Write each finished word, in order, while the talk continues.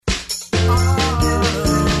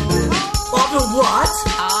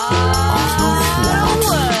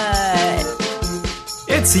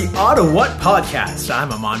Ottawhat podcast.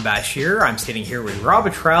 I'm Aman Bashir. I'm sitting here with Rob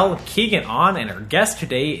Trell, Keegan On, and our guest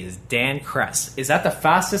today is Dan Cress. Is that the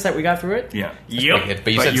fastest that we got through it? Yeah. Yep.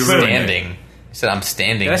 But you said standing. You said I'm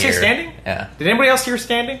standing here. Did I say standing? Yeah. Did anybody else hear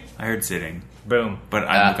standing? I heard sitting, Boom. but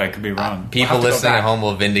I could be wrong. People We'll have to go listening back. at home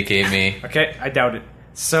will vindicate me. Okay, I doubt it.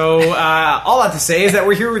 So, all I have to say is that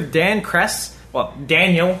we're here with Dan Cress. Well,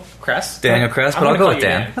 Daniel Cress. Daniel Cress, but I'm I'll gonna go call with you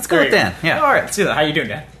Dan. Let's go There with you Dan, yeah. All right, let's do that. How you doing,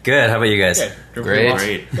 Dan? Good. How about you guys? Good. Doing Great. well.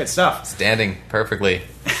 Great. Good stuff. Standing perfectly.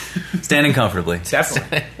 Standing comfortably.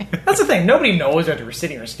 Definitely. That's the thing. Nobody knows whether we're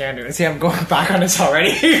sitting or standing. And see, I'm going back on this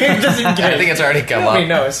already. Just in case. I think it's already come Nobody up.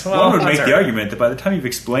 knows. Well, One would that's make all the right. argument that by the time you've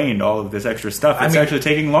explained all of this extra stuff, it's mean- actually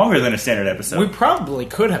taking longer than a standard episode. We probably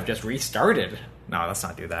could have just restarted. No, let's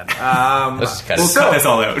not do that. Let's just cut We'll it. cut this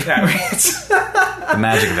all out. The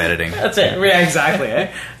magic of editing. That's it. Yeah, exactly.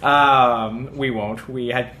 We won't. We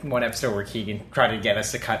had one episode where Keegan tried to get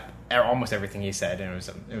us to cut almost everything he said, and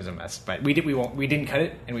it was a mess. But we didn't cut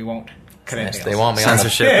it, and we won't cut anything They else. want me on the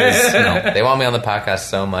Censorship is no. They want me on the podcast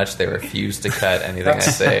so much they refuse to cut anything I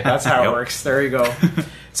say. That's how it Yep. works. There you go.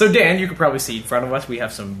 So, Dan, you could probably see in front of us we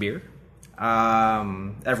have some beer.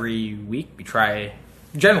 Every week we try.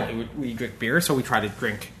 Generally, we drink beer, so we try to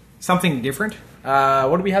drink something different.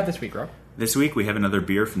 What do we have this week, Rob? This week we have another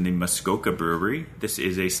beer from the Muskoka Brewery. This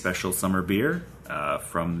is a special summer beer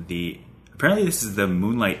from the... Apparently this is the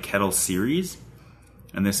Moonlight Kettle series,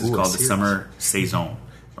 and this is Ooh, a called the series. Summer Saison,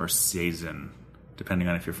 or Saison, depending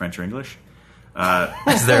on if you're French or English.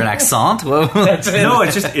 Is there an accent? Whoa. No,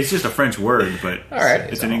 it's just a French word, but All right.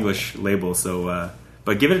 it's an English label. So,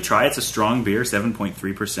 but give it a try. It's a strong beer,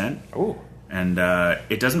 7.3%. Ooh. And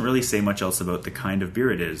it doesn't really say much else about the kind of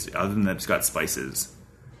beer it is, other than that it's got spices.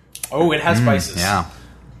 Oh, it has spices. Yeah.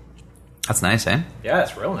 That's nice, eh? Yeah,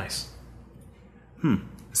 it's real nice.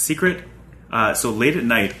 Secret. So late at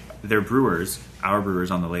night, their brewers, our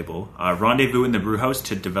brewers on the label, rendezvous in the brew house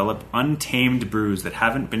to develop untamed brews that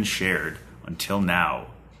haven't been shared until now.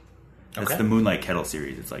 That's Okay. the Moonlight Kettle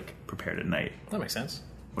series. It's like prepared at night. That makes sense.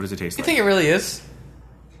 What does it taste You like? think it really is?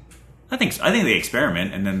 I think they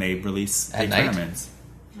experiment and then they release the At night? experiments.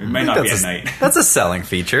 It might not be at night. That's a selling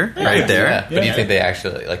feature right there. Yeah. But do Yeah. you think they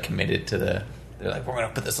actually committed to the... They're like, we're going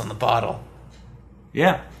to put this on the bottle.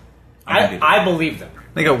 Yeah. think they I believe them.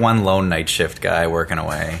 They got one lone night shift guy working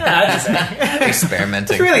away. That's just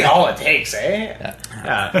Experimenting. That's really all it takes, eh?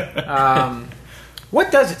 Yeah.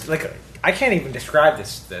 What does it like? I can't even describe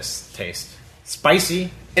this taste.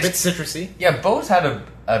 Spicy, bit citrusy. Yeah, Bo's had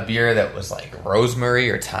a beer that was like rosemary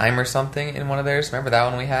or thyme or something in one of theirs. Remember that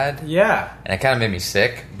one we had? Yeah. And it kind of made me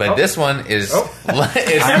sick. But Oh. this one is Oh.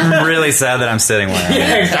 is I'm really sad that I'm sitting where I am.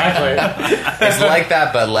 Yeah, exactly. it's like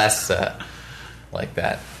that, but less like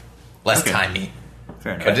that, less Okay. timey.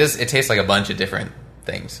 Fair enough. But it tastes like a bunch of different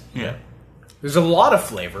things. Yeah. There's a lot of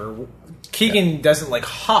flavor. Keegan doesn't like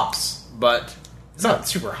hops, but it's not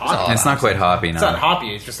super hoppy. It's not quite hoppy, no. It's not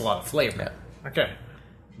hoppy. It's just a lot of flavor. Okay.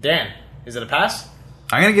 Dan, is it a pass?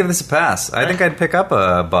 I'm going to give this a pass. I think I'd pick up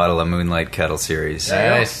a bottle of Moonlight Kettle series.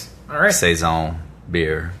 Nice. All right. Saison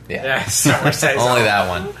beer. Yeah. Yeah. Summer saison. Only that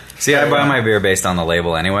one. See, I buy my beer based on the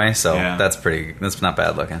label anyway, so Yeah. that's not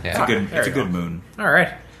bad looking. Yeah. There It's a you good go. moon. All right.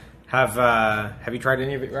 Have you tried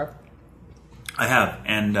any of it, Rob? I have,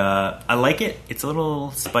 and I like it. It's a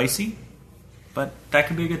little spicy, but that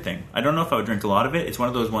could be a good thing. I don't know if I would drink a lot of it. It's one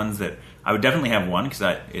of those ones that I would definitely have one because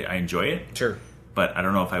I enjoy it, Sure. but I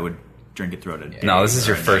don't know if I would drink it throughout a day. No, this is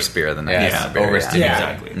your or a first night. beer of the night. Yeah, It's it's beer, overstimulating. Yeah,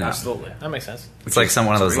 Exactly. No. Absolutely. That makes sense. It's like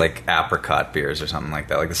one of those great. like apricot beers or something like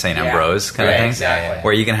that, like the St. Yeah. Ambrose kind Yeah, of thing, exactly.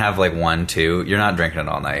 where you can have like 1, 2. You're not drinking it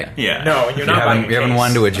all night. Yeah. No, you're You're not buying having, you're having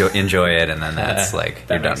one to enjoy it, and then that's like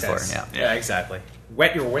That you're done makes for. sense. Yeah. Yeah, exactly.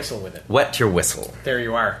 Wet your whistle with it. Wet your whistle. There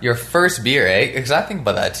you are. Your first beer, eh? Because I think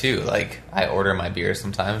about that too. Like, I order my beer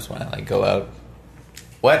sometimes when I go out.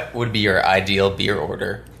 What would be your ideal beer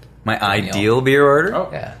order? My Daniel. ideal beer order. Oh,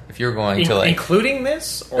 Yeah, if you're going to like, including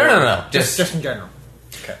this? Or No. Just in general.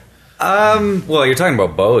 Okay. Well, you're talking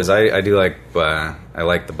about bows. I do like I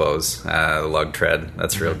like the bows, the lug tread.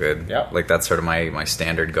 That's real good. Yep. Like that's sort of my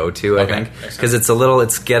standard go to. Okay. I think Makes because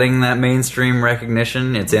it's getting that mainstream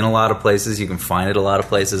recognition. It's in a lot of places. You can find it a lot of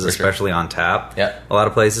places, sure. especially on tap. Yep. A lot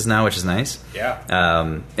of places now, which is nice. Yeah.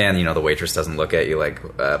 And the waitress doesn't look at you like,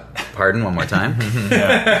 pardon, one more time.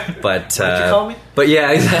 But What'd you call me? But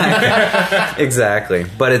yeah, exactly. Exactly.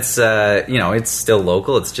 But it's it's still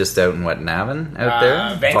local. It's just out in Navan out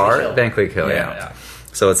there. Van Cleek Hill. Van Cleek Hill, yeah.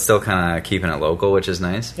 So it's still kind of keeping it local, which is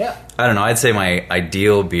nice. Yeah. I don't know. I'd say my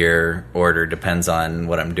ideal beer order depends on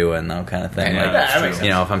what I'm doing, though, kind of thing. Yeah, Like, that makes sense.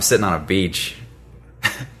 if I'm sitting on a beach,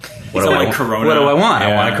 what It's do not I like Corona. What do I want? I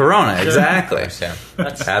Yeah. want a Corona. Exactly. yeah.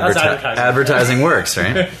 That's Advertising works,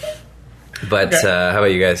 right? But Okay. how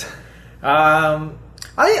about you guys?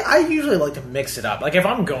 I usually like to mix it up. Like if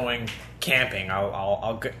I'm going camping,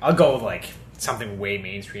 I'll go with like something way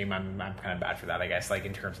mainstream. I'm kind of bad for that, I guess. Like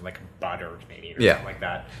in terms of like a Bud or Canadian or something like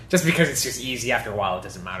that. Just because it's just easy. After a while, it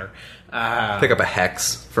doesn't matter. Pick up a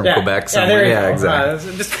Hex from Yeah, Quebec yeah, somewhere. there you Yeah, go.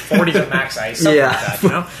 exactly. Just 40 to max ice. Something like that, you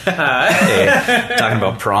know? Hey, talking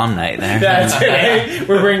about prom night there. That's it. Hey,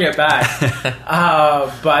 we're bringing it back.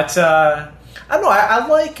 But I don't know.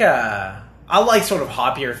 I like sort of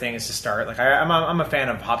hoppier things to start. Like I'm a fan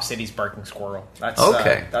of Hop City's Barking Squirrel. That's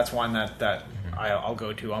Okay. That's one that I'll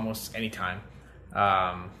go to almost any time.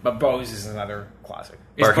 But Bose is another classic.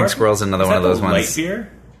 Barking Squirrel's another one of those ones. Light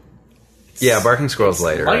beer? Yeah, Barking Squirrel's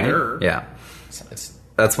lighter. lighter. Right? Yeah. It's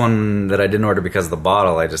That's one that I didn't order because of the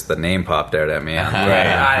bottle. The name popped out at me.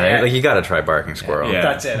 Yeah. Like, you got to try Barking Squirrel. Yeah.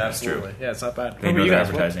 That's it. Absolutely. Yeah, it's not bad. They What know about you their guys?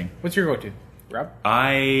 advertising. What's your go-to, Rob?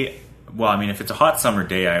 If it's a hot summer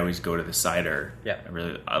day, I always go to the cider. Yeah.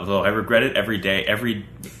 Although I regret it every day, every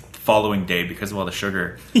following day because of all the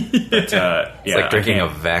sugar. But, It's like drinking a a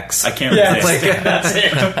Vex. I can't Yeah, resist. that's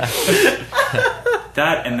it.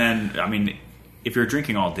 That, and then, if you're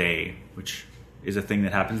drinking all day, which is a thing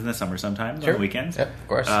that happens in the summer sometimes Sure. on weekends. Yep, of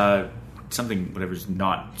course. Something, whatever's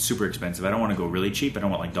not super expensive. I don't want to go really cheap. I don't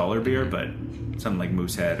want like dollar beer, but something like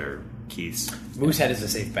Moosehead or Keith's. Moosehead is a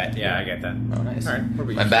safe bet. Yeah, I get that. Oh, nice. All right, what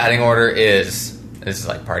about My you? batting order is, this is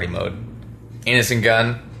like party mode, Innocent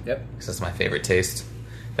Gun, Yep. because that's my favorite taste.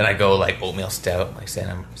 Then I go like oatmeal stout, like Saint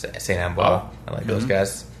Amboise. Oh. I like those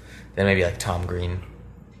guys. Then maybe like Tom Green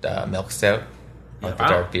milk stout. I like the Wow.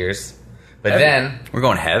 dark beers. But Heavy. then, We're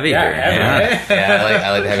going heavy Yeah, here. heavy, Yeah. eh? yeah,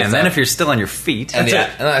 I like the heavy And stuff. then if you're still on your feet, and then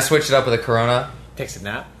I switch it up with a Corona, Takes a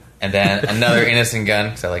nap. and then another Innocent Gun,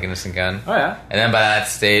 because I like Innocent Gun. Oh, yeah. And then by that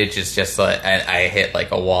stage, it's just like I hit like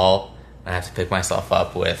a wall. I have to pick myself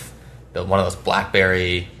up with one of those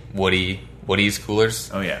blackberry Woody's coolers.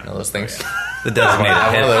 Oh, yeah. You know those things. the designated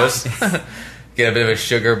Have one of hit. those. Get a bit of a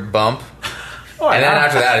sugar bump. Oh, And then yeah.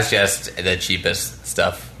 after that, it's just the cheapest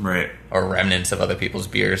stuff Right. or remnants of other people's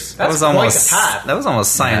beers. That was That's quite almost the path. that was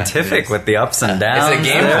almost scientific with the ups and downs. It's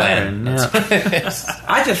a game there. plan. Yeah.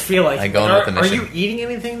 I just feel like, Like going with the are mission. you eating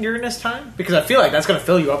anything during this time? Because I feel like that's going to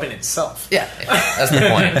fill you up in itself. Yeah, that's the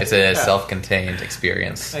point. It's a self-contained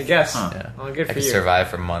experience. I guess. Yeah. Well, good I for could you. survive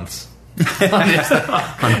for months. On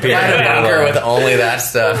beer. I had a bunker with only that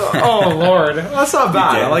stuff. Oh, Lord. Well, that's not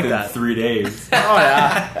bad. I like Within that. 3 days. Oh,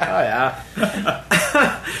 yeah. Oh,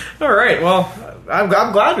 yeah. All right. Well, I'm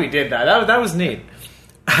glad we did that. That was neat.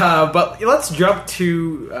 But let's jump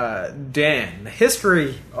to Dan. The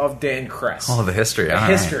history of Dan Cress. Oh, the history. The all right.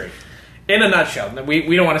 history. In a nutshell.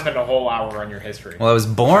 We don't want to spend a whole hour on your history. Well, I was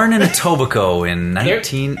born in Etobicoke in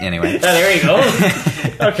 19... Anyway. Yeah, there you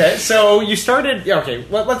go. Okay, so you started... Yeah, okay,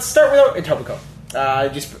 let's start with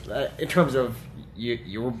Etobicoke. Just in terms of...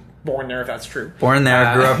 You were born there, if that's true. Born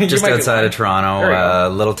there, grew up you just might be outside lying. of Toronto, There you go. a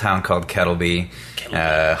little town called Kettleby.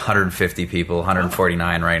 150 people,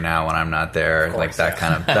 149 right now when I'm not there. course, Like that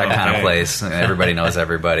yeah. kind of place. Everybody knows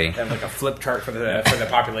everybody. They have like a flip chart for the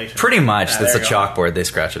population. Pretty much. Yeah, That's a there you go. chalkboard. They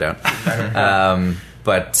scratch it out.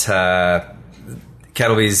 But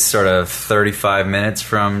Kettleby's sort of 35 minutes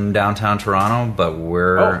from downtown Toronto, but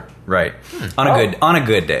we're Oh. right on a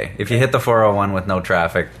good day. If you hit the 401 with no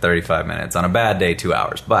traffic, 35 minutes. On a bad day, 2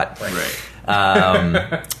 hours. But Right.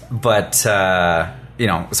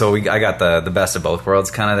 so I got the best of both worlds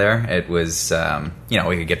kind of there. It was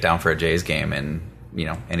we could get down for a Jays game and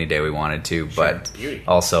any day we wanted to, but beauty.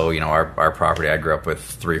 also our property. I grew up with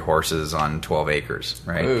 3 horses on 12 acres,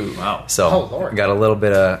 right? Ooh. Wow. So Oh, Lord. got a little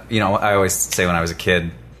bit of I always say when I was a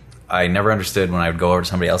kid, I never understood when I would go over to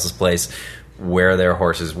somebody else's place where their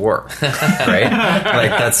horses were, right?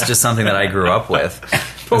 Like that's just something that I grew up with.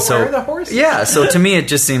 But where are the horses? Yeah, so to me it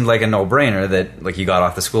just seemed like a no-brainer that like you got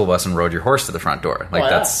off the school bus and rode your horse to the front door. Like Oh,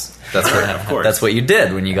 yeah. that's what Of course. that's what you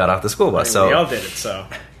did when you got off the school bus. We all So did it, so...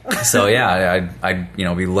 so yeah, I'd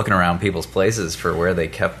be looking around people's places for where they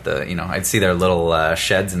kept the I'd see their little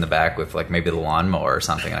sheds in the back with like maybe the lawnmower or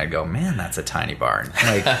something, and I'd go, man, that's a tiny barn.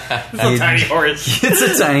 Like a tiny horse. it's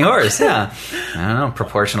a tiny horse, yeah. I don't know,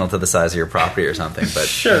 proportional to the size of your property or something, but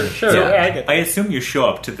Sure. Yeah. Yeah, I get that. I assume you show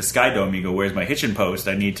up to the Sky Dome, you go, where's my hitching post?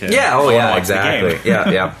 I need to yeah, oh go and yeah, watch the exactly,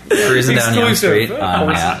 game." yeah, Cruising down Yonge Exclusive. Street,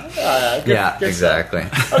 Horses. Good- yeah, good exactly.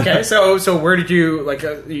 stuff. Okay, so where did you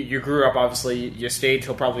you grew up? Obviously, you stayed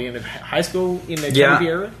till probably in high school in the Kennedy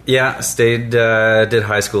area. Yeah, stayed, did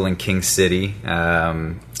high school in King City,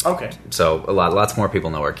 Okay. So lots more people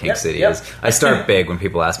know where King City yep. is. I start big when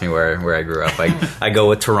people ask me where I grew up. I go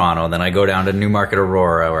with Toronto, then I go down to Newmarket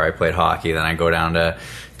Aurora where I played hockey, then I go down to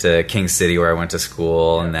King City where I went to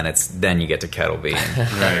school, and then you get to Kettleby.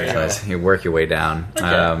 Right. So you work your way down.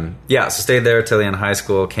 Okay. So stayed there till the end of high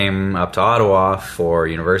school, came up to Ottawa for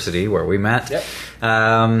university where we met,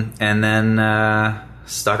 and then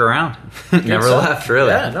stuck around. Never left, really.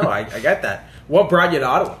 Yeah, no, I get that. What brought you to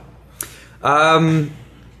Ottawa?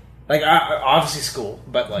 Obviously school,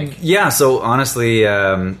 but Yeah, so honestly,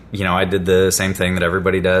 I did the same thing that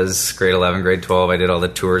everybody does, grade 11, grade 12. I did all the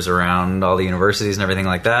tours around all the universities and everything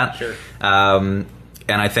like that. Sure. And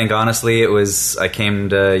I think, honestly, I came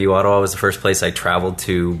to Ottawa was the first place I traveled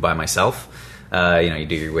to by myself. You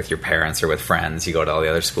do with your parents or with friends. You go to all the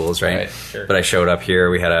other schools, right? Sure. But I showed up here.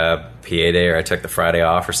 We had a PA day, or I took the Friday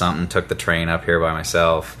off or something, took the train up here by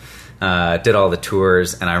myself, did all the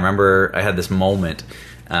tours, and I remember I had this moment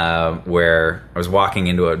where I was walking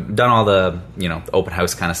into done all the open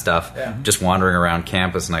house kind of stuff, just wandering around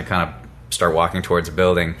campus, and I kind of start walking towards a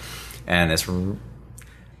building, and this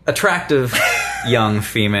attractive young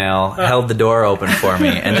female held the door open for me,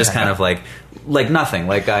 and just kind of like nothing,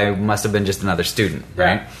 like I must have been just another student,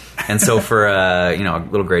 right? And so for a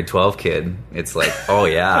little grade 12 kid, it's like, oh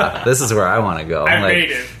yeah, this is where I want to go. I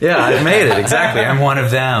made it. Yeah, I've made it, exactly. I'm one of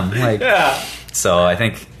them. So I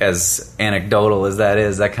think, as anecdotal as that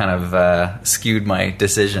is, that kind of skewed my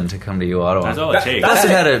decision to come to Ottawa. That's all it takes. That's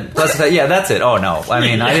it. Oh no, I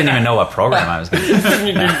mean, I didn't even know what program I was going to do.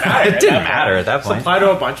 It didn't matter at that point. Apply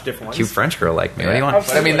to a bunch of different ones. Cute French girl like me. What do you want?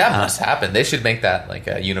 But I mean, that must happen. They should make that like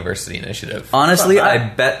a university initiative. Honestly, I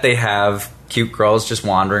bet they have cute girls just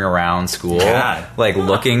wandering around school,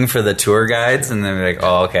 looking for the tour guides, and then they're like,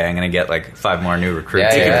 oh, okay, I'm going to get 5 more new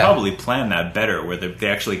recruits. They could probably plan that better, where they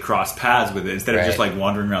actually cross paths with it instead of just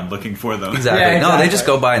wandering around looking for them. Exactly. Yeah, no, they just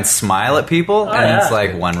go by and smile at people, and it's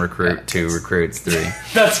 1 recruit, 2 recruits,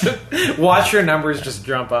 3. Watch your numbers just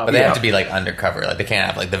jump up. But they have to be undercover. They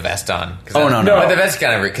can't have the vest on. No. But the vest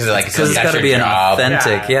kind of because it's got to be an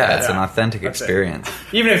authentic. It's an authentic experience.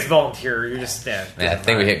 Even if it's volunteer, you're just I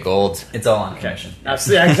think we hit gold. It's all on commission. Yeah,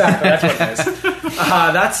 exactly. That's what it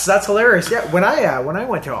is. That's hilarious. Yeah, when I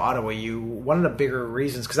went to Ottawa, one of the bigger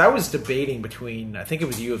reasons, because I was debating between, I think it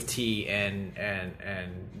was U of T and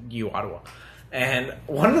U Ottawa, and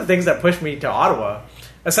one of the things that pushed me to Ottawa,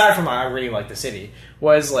 aside from I really like the city,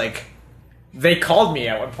 was they called me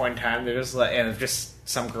at one point in time. They're just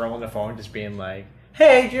some girl on the phone just being like,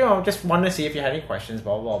 hey, just wanted to see if you had any questions,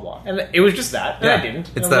 blah, blah, blah. And it was just that. And I didn't.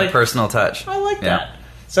 It's that personal touch. I like that.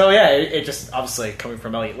 So, it just, obviously, coming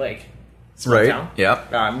from Elliott Lake. Small town.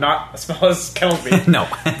 Yep. Not as small as Kettleby. No.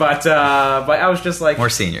 But I was just like... More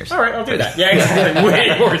seniors. All right, I'll do that. Yeah, exactly.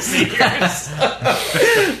 Way more seniors.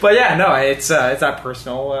 But it's that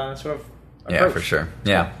personal sort of approach. Yeah, for sure.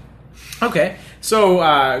 Yeah. Okay. So,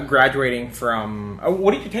 graduating from...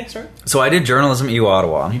 what did you take, sorry? So I did journalism at U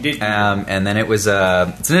Ottawa. You did. And then it was...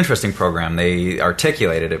 it's an interesting program. They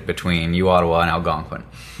articulated it between U Ottawa and Algonquin.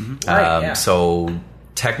 Right, So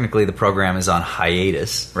technically the program is on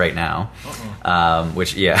hiatus right now,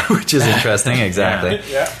 which is interesting. Exactly.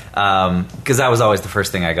 Because that was always the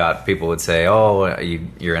first thing I got. People would say, oh,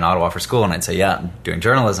 you're in Ottawa for school, and I'd say, yeah, I'm doing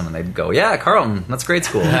journalism, and they'd go, yeah, Carleton, that's great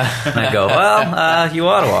school. And I'd go, well, U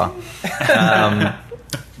Ottawa.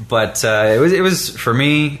 But it was for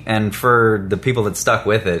me, and for the people that stuck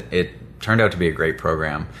with it, it turned out to be a great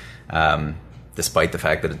program, despite the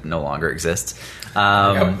fact that it no longer exists.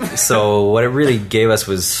 So what it really gave us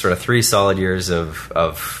was sort of 3 solid years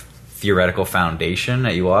of theoretical foundation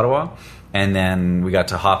at U Ottawa, and then we got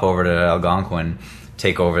to hop over to Algonquin,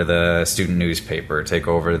 take over the student newspaper, take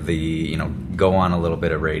over the, go on a little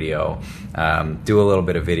bit of radio, do a little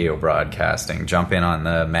bit of video broadcasting, jump in on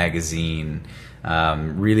the magazine,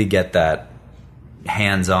 really get that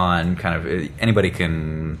hands-on kind of, anybody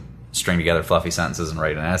can string together fluffy sentences and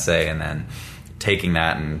write an essay, and then taking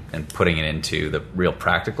that and putting it into the real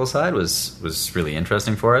practical side was really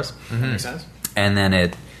interesting for us. Makes sense. And then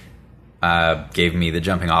it gave me the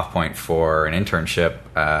jumping off point for an internship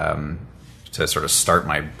to sort of start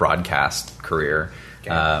my broadcast career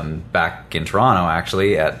back in Toronto,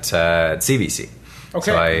 actually, at CBC. Okay.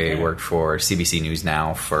 So I worked for CBC News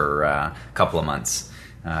Now for a couple of months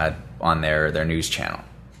on their news channel.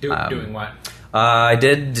 Doing what? I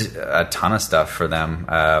did a ton of stuff for them.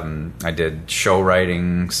 I did show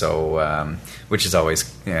writing, so which is always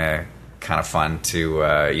kind of fun to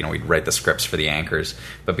we'd write the scripts for the anchors,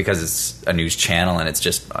 but because it's a news channel and it's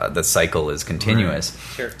just the cycle is continuous.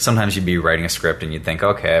 Sure. Sometimes you'd be writing a script and you'd think,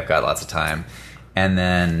 okay, I've got lots of time, and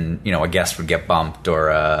then a guest would get bumped, or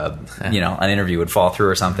an interview would fall through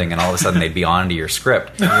or something, and all of a sudden they'd be onto your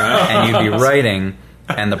script, and you'd be writing.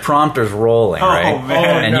 And the prompter's rolling, right?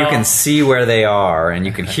 Man. And you can see where they are, and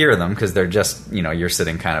you can hear them because they're just, you're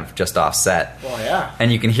sitting kind of just offset. Well, yeah.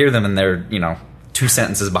 And you can hear them, and they're, 2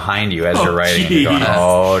 sentences behind you as you're writing. And you're going,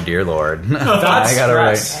 oh, dear Lord. That's I gotta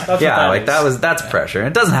write. stress. That's pressure. And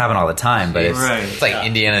it doesn't happen all the time, but it's like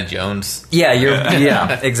Indiana Jones.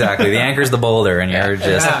 Yeah, exactly. The anchor's the boulder, and you're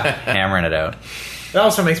just hammering it out. It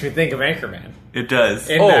also makes me think of Anchorman. It does.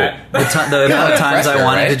 The amount of times I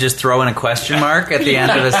wanted right? to just throw in a question mark at the end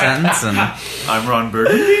of a sentence, and I'm Ron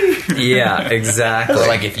Burgundy. yeah, exactly. Or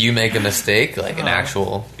like if you make a mistake, like an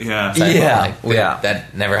actual Yeah. typo, Yeah.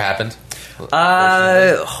 that never happened.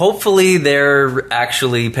 Hopefully they're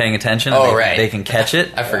actually paying attention. And they can catch it.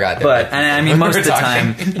 I forgot that. But and I mean, most of the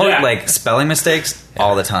time, Yeah. like spelling mistakes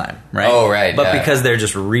all the time, right? Oh, right, But yeah. because they're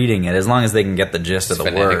just reading it, as long as they can get the gist of the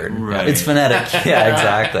phonetic. word, Right. it's phonetic. Yeah,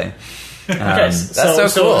 exactly. That's so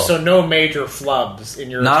cool. So no major flubs in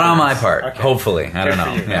your Not on my experience. part. Okay. Hopefully, I don't know.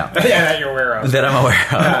 Good for you. Yeah, That you're aware of. that I'm aware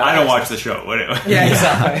of. I don't watch the show. Whatever. Yeah,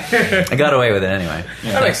 exactly. I got away with it anyway.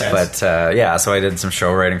 That makes sense. But so I did some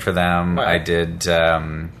show writing for them. Right. I did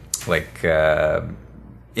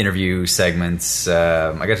interview segments.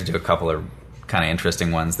 I got to do a couple of kind of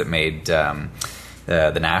interesting ones that made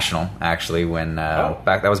the National, actually, when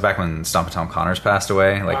that was back when Stompin' Tom Connors passed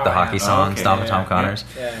away, the hockey song Stompin' Tom Connors.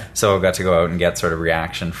 Yeah. So I got to go out and get sort of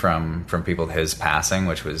reaction from people to his passing,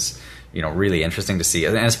 which was really interesting to see,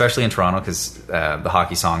 and especially in Toronto, because the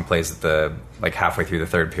hockey song plays at the halfway through the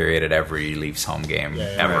third period at every Leafs home game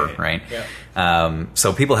ever, right? Yeah.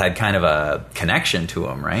 So people had kind of a connection to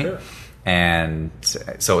him, right? Sure. And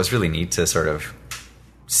so it was really neat to sort of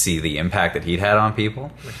see the impact that he'd had on people.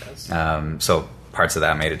 So parts of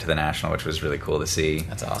that made it to the National, which was really cool to see.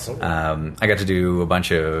 That's awesome. I got to do a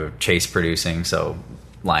bunch of chase producing, so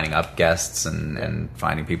lining up guests and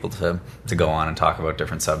finding people to go on and talk about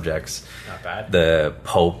different subjects. Not bad. The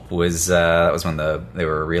Pope was that was when they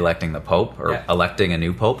were re-electing the Pope, or electing a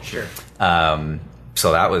new Pope. Sure.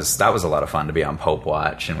 So that was a lot of fun to be on Pope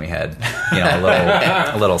Watch, and we had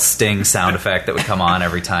a little sting sound effect that would come on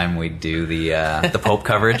every time we'd do the Pope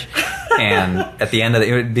coverage, and at the end of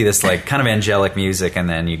it would be this kind of angelic music, and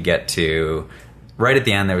then you'd get to right at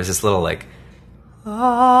the end there was this little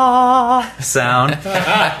sound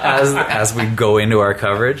as we go into our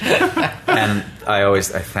coverage, and I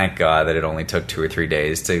thank God that it only took 2 or 3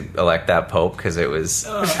 days to elect that Pope, because it was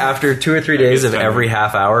after 2 or 3 days of every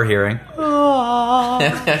half hour hearing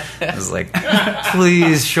I was like,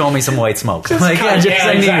 please show me some white smoke. I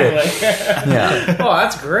need it. Yeah. Oh,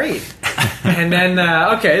 that's great. And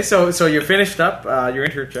then so you finished up your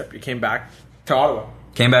internship. You came back to Ottawa.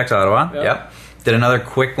 Came back to Ottawa. Yep. Did another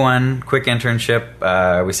quick internship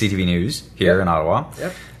with CTV News here in Ottawa.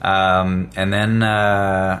 Yep. And then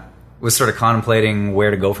was sort of contemplating where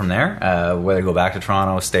to go from there, whether to go back to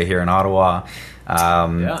Toronto, stay here in Ottawa.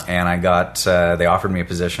 And I got, they offered me a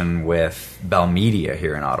position with Bell Media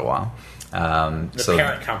here in Ottawa. The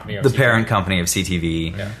parent company of the CTV. Parent company of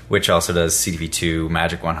CTV, which also does CTV2,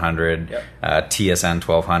 Magic 100, TSN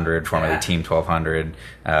 1200, formerly Team 1200,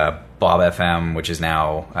 Bob FM, which is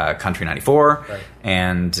now Country 94,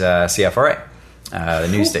 and CFRA. The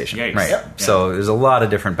news station, Yikes. right? Yep. So there's a lot of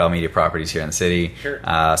different Bell Media properties here in the city. Sure.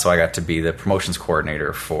 So I got to be the promotions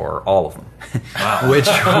coordinator for all of them, Wow. which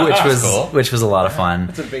was cool. which was a lot of fun.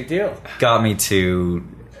 It's a big deal. Got me to.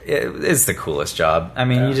 It's the coolest job. I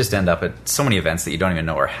mean, you just end up at so many events that you don't even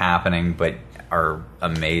know are happening, but are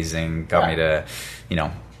amazing. Got me to,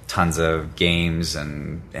 tons of games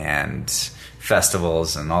and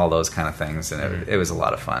festivals and all those kind of things, and it was a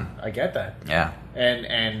lot of fun. I get that. Yeah.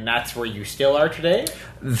 And that's where you still are today?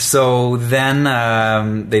 So then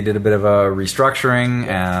they did a bit of a restructuring,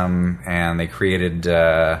 and they created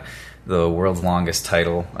the world's longest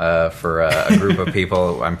title for a group of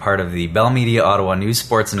people. I'm part of the Bell Media Ottawa News,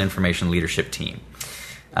 Sports and Information Leadership Team.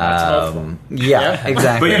 That's a mouthful. Yeah,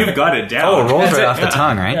 exactly. But you've got it down. Oh, it rolls right off the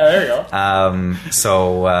tongue, right? Yeah, there you go.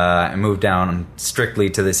 So I moved down strictly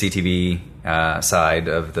to the CTV side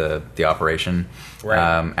of the operation,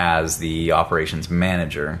 as the operations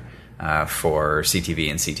manager for CTV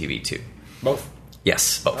and CTV2. Both?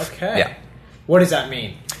 Yes, both. Okay. Yeah. What does that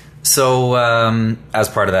mean? So as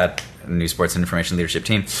part of that New Sports and Information Leadership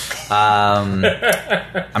Team, I'm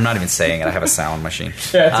not even saying it. I have a sound machine.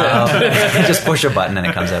 Just push a button and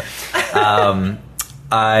it comes out.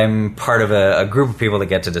 I'm part of a group of people that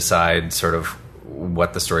get to decide sort of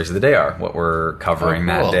what the stories of the day are, what we're covering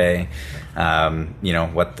that day.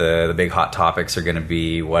 what the big hot topics are going to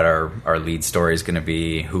be, what our lead story is going to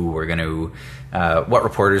be, who we're going to, what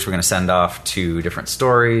reporters we're going to send off to different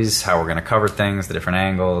stories, how we're going to cover things, the different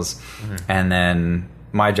angles, and then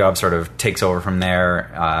my job sort of takes over from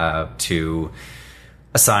there to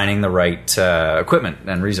assigning the right equipment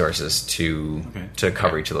and resources to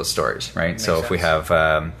cover each of those stories, right? So if we have,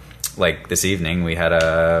 like this evening, we had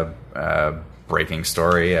a breaking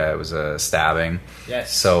story. It was a stabbing.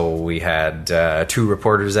 Yes. So we had 2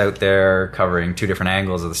 reporters out there covering 2 different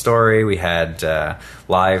angles of the story. We had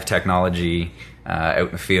live technology out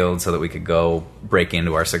in the field so that we could go break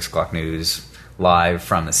into our 6 o'clock news live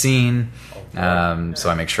from the scene. So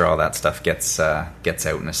I make sure all that stuff gets out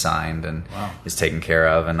and assigned and is taken care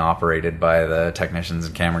of and operated by the technicians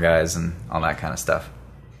and camera guys and all that kind of stuff.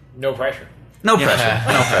 No pressure. No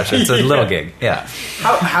pressure. No pressure. It's a little gig. Yeah.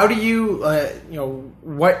 How do you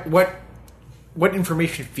what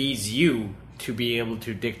information feeds you to be able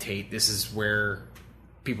to dictate this is where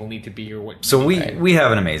people need to be or what? So we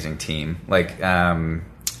have an amazing team.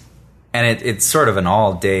 And it's sort of an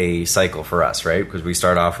all-day cycle for us, right? Because we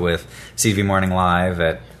start off with CV Morning Live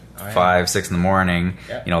at 5, 6 in the morning.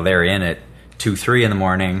 Yeah. They're in at 2, 3 in the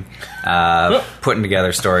morning, putting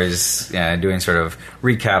together stories, doing sort of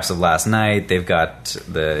recaps of last night. They've got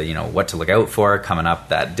the, what to look out for coming up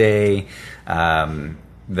that day. Then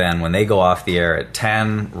when they go off the air at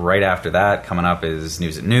 10, right after that, coming up is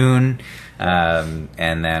News at Noon. And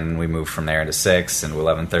then we move from there to 6 and to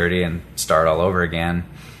 11:30 and start all over again.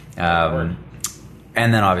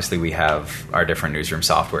 And then obviously we have our different newsroom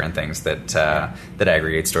software and things that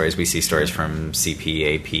aggregate stories. We see stories from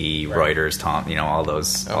CP, AP, Reuters, Tom, all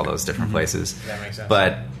those different places. That makes sense.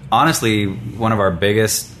 But honestly, one of our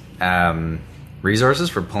biggest resources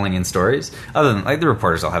for pulling in stories, other than the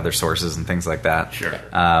reporters all have their sources and things like that, sure,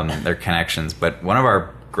 their connections. But one of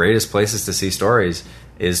our greatest places to see stories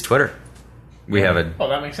is Twitter. We have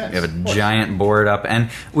that makes sense. We have a giant board up, and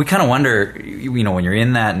we kind of wonder, when you're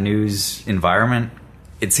in that news environment,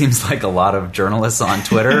 it seems like a lot of journalists on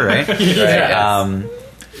Twitter, right? Yes.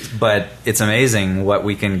 But it's amazing what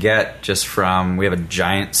we can get just from. We have a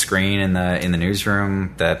giant screen in the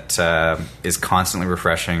newsroom that is constantly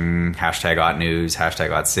refreshing. #OttNews,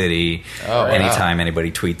 #OttCity. Anytime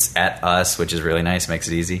anybody tweets at us, which is really nice, makes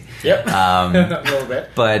it easy. Yep, a little bit.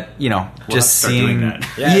 But just seeing that.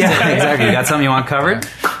 Yeah, exactly. You got something you want covered?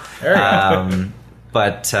 There you go.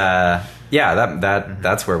 But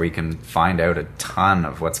that's where we can find out a ton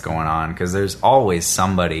of what's going on, because there's always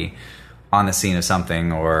somebody on the scene of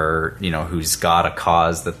something, or who's got a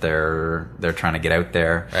cause that they're trying to get out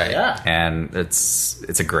there. Right. Yeah. And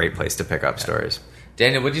it's a great place to pick up stories.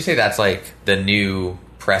 Daniel, would you say that's like the new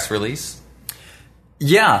press release?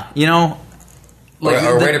 Yeah, or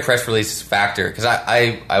way to press release factor? Because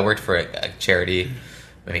I worked for a charity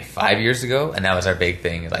maybe 5 years ago, and that was our big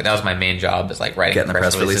thing. That was my main job, is writing Getting the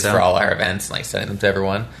press releases release for all our events and sending them to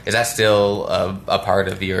everyone. Is that still a part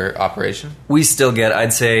of your operation? We still get,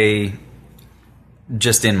 I'd say,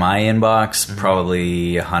 just in my inbox,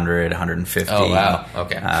 probably 100, 150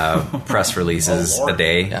 press releases a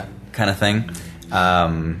day, kind of thing.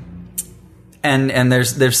 And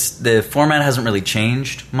there's the format hasn't really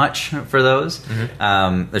changed much for those.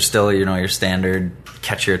 There's still your standard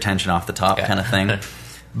catch your attention off the top kind of thing.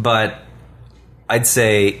 But I'd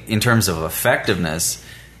say in terms of effectiveness,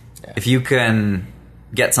 if you can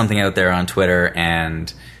get something out there on Twitter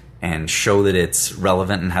and show that it's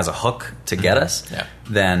relevant and has a hook to get us,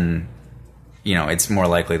 then it's more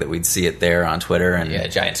likely that we'd see it there on Twitter. And a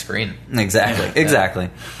giant screen. Exactly.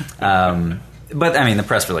 But I mean, the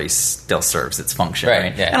press release still serves its function,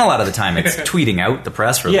 right? Yeah. And a lot of the time, it's tweeting out the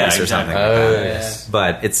press release or something like that. Yes.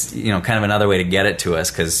 But it's kind of another way to get it to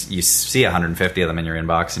us, because you see 150 of them in your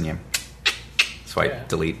inbox and you swipe,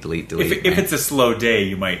 delete. If it's a slow day,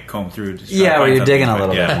 you might comb through. Where you're digging a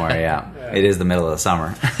little bit more. Yeah, it is the middle of the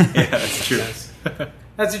summer. Yeah, that's true.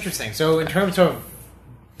 That's interesting. So, in terms of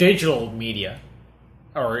digital media,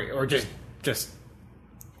 or just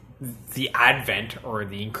the advent or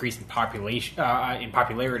the increase in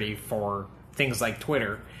popularity for things like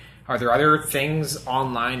Twitter, are there other things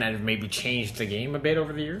online that have maybe changed the game a bit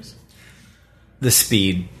over the years? The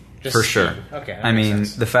speed, Just for speed. sure. Okay, that I makes mean,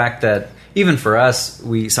 sense. the fact that even for us,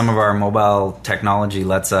 some of our mobile technology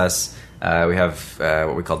lets us. We have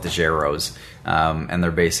what we call Digeros, and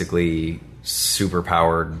they're basically super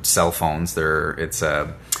powered cell phones. It's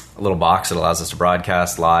a little box that allows us to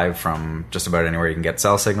broadcast live from just about anywhere you can get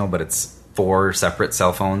cell signal, but it's 4 separate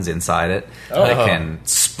cell phones inside it that can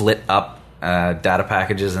split up data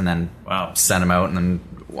packages and then send them out, and then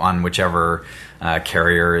on whichever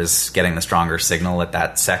carrier is getting the stronger signal at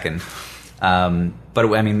that second.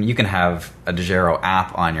 But I mean, you can have a DeGero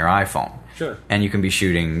app on your iPhone. Sure. And you can be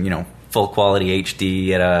shooting, full quality HD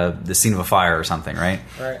at the scene of a fire or something, right?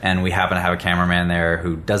 Right. And we happen to have a cameraman there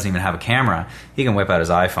who doesn't even have a camera. He can whip out his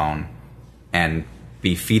iPhone and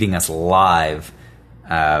be feeding us live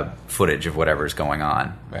footage of whatever's going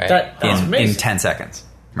on. Right. That's amazing. In 10 seconds,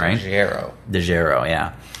 right? DeGero,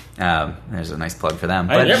 yeah. There's a nice plug for them.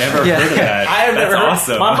 I've never heard of that. I have never heard.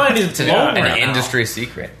 Awesome. My mind is blown An right now. industry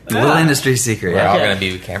secret. A little industry secret, We're yeah. all going to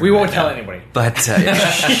be camera. We won't tell anybody. But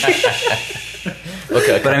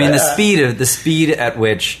Okay, but I mean, the speed at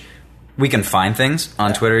which we can find things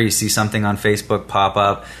on Twitter, you see something on Facebook pop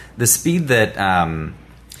up, the speed that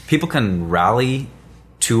people can rally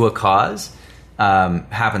to a cause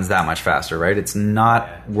happens that much faster, right? It's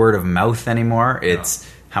not word of mouth anymore. It's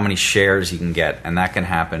how many shares you can get, and that can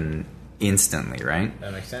happen instantly, right?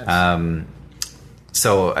 That makes sense.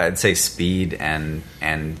 So I'd say speed and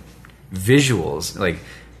visuals. Like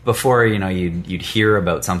before, you'd hear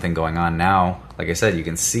about something going on. Now, like I said, you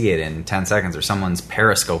can see it in 10 seconds, or someone's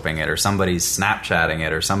periscoping it, or somebody's Snapchatting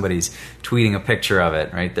it, or somebody's tweeting a picture of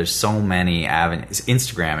it, right? There's so many avenues.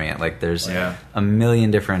 Instagramming it. Like there's a million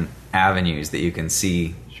different avenues that you can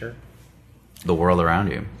see the world around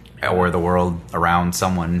you, or the world around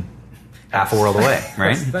someone half a world away,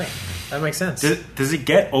 right? That's the thing. That makes sense. Does it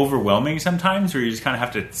get overwhelming sometimes, where you just kind of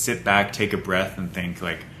have to sit back, take a breath, and think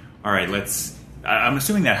like, all right, I'm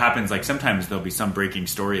assuming that happens. Like sometimes there'll be some breaking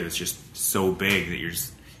story that's just so big that you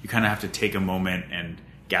kind of have to take a moment and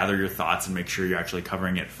gather your thoughts and make sure you're actually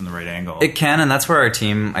covering it from the right angle. It can, and that's where our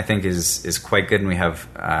team, I think, is quite good. And we have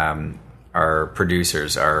our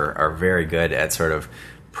producers are very good at sort of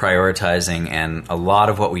prioritizing, and a lot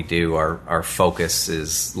of what we do, our focus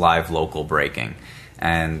is live local breaking.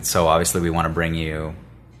 And so obviously we want to bring you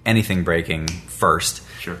anything breaking first.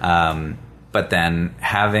 Sure. But then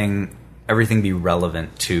having everything be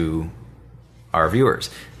relevant to our viewers,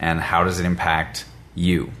 and how does it impact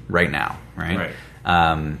you right now, right?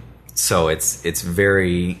 So it's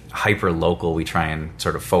very hyper local. We try and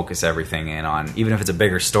sort of focus everything in on, even if it's a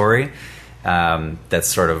bigger story, that's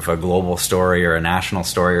sort of a global story or a national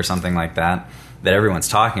story or something like that everyone's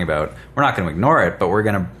talking about. We're not going to ignore it, but we're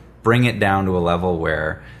going to bring it down to a level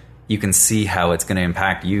where you can see how it's going to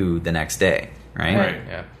impact you the next day, right?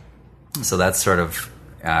 Yeah. So that's sort of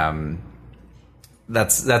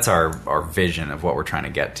that's our vision of what we're trying to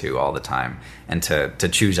get to all the time, and to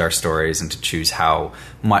choose our stories and to choose how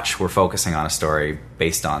much we're focusing on a story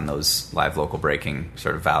based on those live local breaking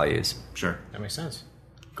sort of values. Sure. That makes sense.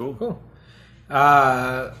 Cool.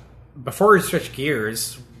 Before we switch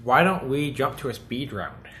gears, why don't we jump to a speed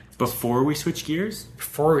round? Before we switch gears?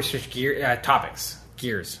 Before we switch topics.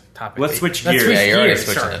 Let's switch gears. Yeah, you're already gears,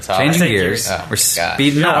 switching sorry. the topic. Changing said gears. gears. Oh, We're God.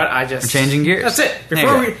 speeding You know up. what? We're changing gears. That's it. There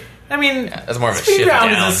Before you go. That's more of a speed shift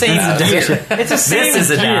round down. is the same gear. It's the same This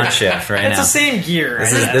is a gear. downshift right now. It's the same gear.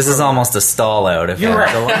 This is almost a stall out. If You're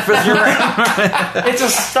right. You're right. It's a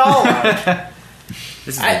stall out.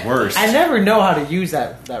 This is the worst. I never know how to use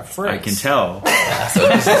that phrase. I can tell. So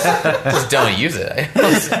just don't use it.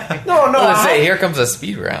 No. Let's say here comes a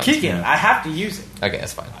speed round. Keegan, I have to use it. Okay,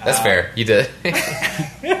 that's fine. That's fair. You did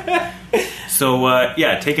it. So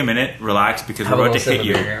take a minute, relax, because Have we're a about to little hit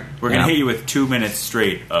sip you. of beer. We're going to Yeah. hit you with 2 minutes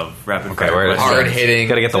straight of rapid fire we're questions. Hard hitting.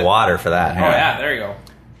 Got to get the water for that. Oh yeah, there you go.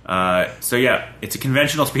 It's a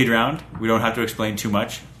conventional speed round. We don't have to explain too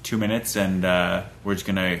much. 2 minutes, and we're just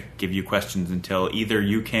going to give you questions until either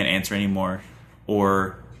you can't answer anymore,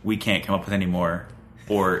 or we can't come up with any more,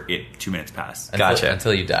 or 2 minutes pass. Gotcha.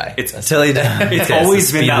 Until you die. It's Until you It's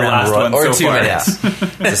always been that last one Or so 2 far. minutes.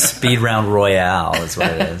 It's a speed round royale is what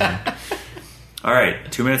it is. All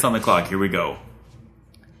right, 2 minutes on the clock. Here we go.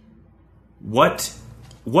 What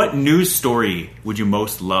news story would you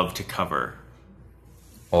most love to cover?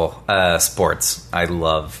 Sports. I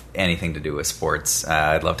love anything to do with sports.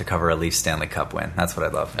 I'd love to cover a Leafs Stanley Cup win. That's what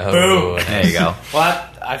I'd love. Oh, There you go. Well,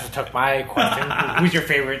 I just took my question. Who's your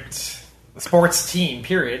favorite sports team?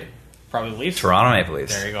 Period. Probably Leafs. Toronto Maple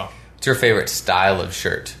Leafs. There you go. What's your favorite style of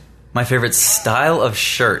shirt? My favorite style of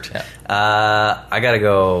shirt. Yeah. I gotta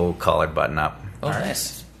go collared button up. Oh,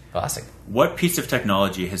 nice. Classic. What piece of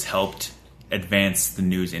technology has helped advance the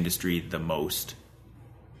news industry the most?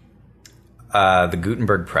 The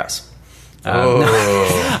Gutenberg press. Oh.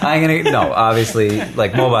 Obviously,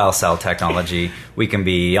 like mobile cell technology, we can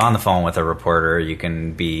be on the phone with a reporter, you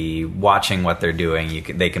can be watching what they're doing,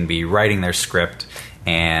 they can be writing their script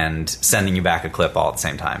and sending you back a clip all at the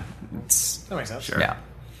same time. That makes sense. Sure. Yeah.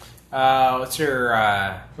 What's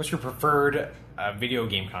your preferred video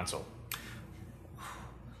game console?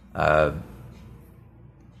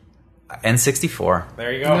 N64.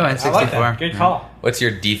 There you go. N64. I like that. Good call. What's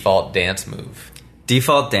your default dance move?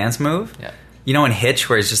 Default dance move? Yeah. You know in Hitch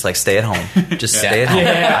where it's just like stay at home. Just stay at home.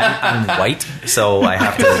 Yeah. I'm white, so I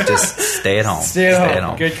have to just stay at home. Stay at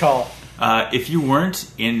home. Good call. If you weren't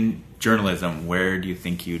in journalism, where do you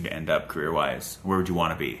think you'd end up career-wise? Where would you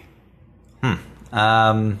want to be?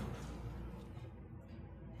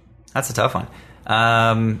 That's a tough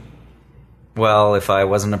one. Well, if I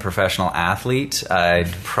wasn't a professional athlete,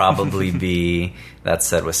 I'd probably be... That's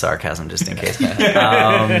said with sarcasm, just in case.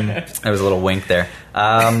 There was a little wink there.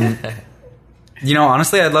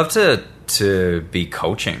 Honestly, I'd love to be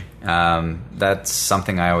coaching. That's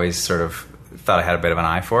something I always sort of thought I had a bit of an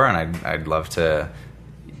eye for, and I'd love to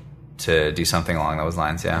do something along those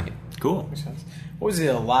lines. Yeah. Cool. Makes sense. What was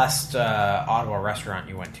the last Ottawa restaurant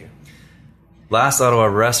you went to? Last Ottawa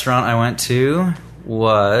restaurant I went to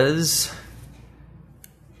was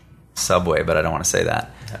Subway, but I don't want to say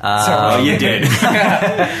that. You did.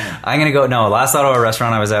 I'm going to go... No, last Ottawa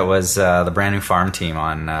restaurant I was at was the brand new farm team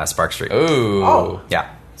on Spark Street. Ooh. Oh.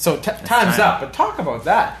 Yeah. So time's up, but talk about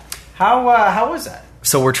that. How was that?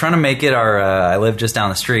 So we're trying to make it our... I live just down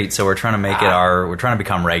the street, so we're trying to make it our... We're trying to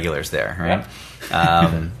become regulars there, right?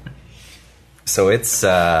 Yep. So it's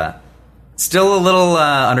still a little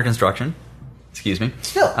under construction. Excuse me.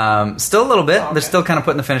 Still a little bit. Okay. They're still kind of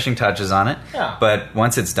putting the finishing touches on it. Yeah. But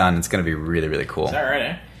once it's done, it's going to be really, really cool. Is that right,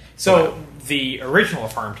 eh? So the original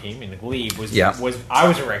farm team in the Glebe was I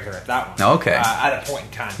was a regular at that one. Okay. At a point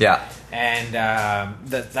in time. Yeah. And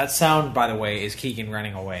that sound, by the way, is Keegan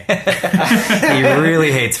running away. He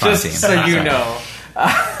really hates farm team. Just so you know.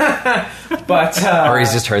 But or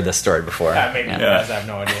he's just heard this story before. Maybe he does. I have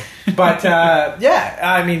no idea. But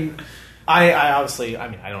I mean, I obviously,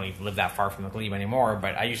 I don't even live that far from the Glebe anymore,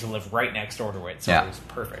 but I used to live right next door to it, so it was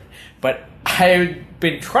perfect. But I've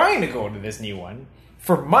been trying to go to this new one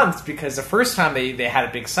for months because the first time they had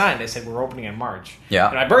a big sign, they said we're opening in March. Yeah.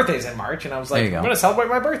 And my birthday's in March, and I was like, I'm going to celebrate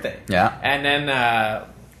my birthday. Yeah. And then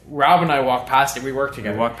Rob and I walked past it. We work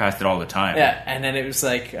together. We walk past it all the time. Yeah. And then it was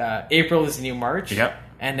like April is the new March. Yep.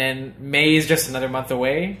 And then May is just another month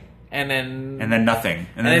away. And then nothing.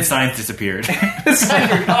 And then the signs disappeared. Well,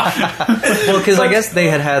 because I guess they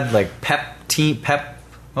had like Pep.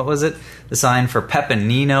 What was it? The sign for Pep and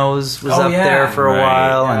Nino's was up there for a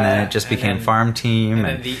while, and then it just became Farm Team,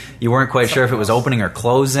 and you weren't quite sure if it was opening or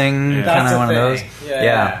closing. Yeah. Kind of one of those.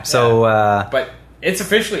 Yeah. So, but it's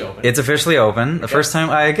officially open. It's officially open. The first time,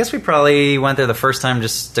 I guess we probably went there the first time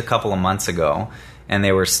just a couple of months ago, and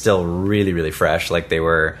they were still really, really fresh. Like they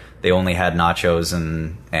only had nachos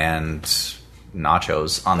and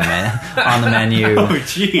nachos on the menu. Oh,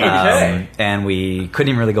 gee. And we couldn't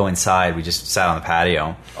even really go inside. We just sat on the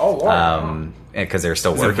patio. Oh, wow. Because they were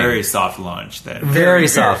still working. It was a very soft launch then. Very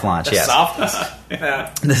soft launch, yes. Softest.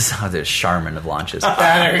 This is the Charmin of launches.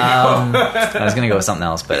 There you go. I was going to go with something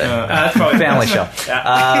else, but that's probably family show.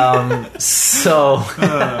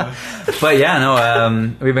 But yeah,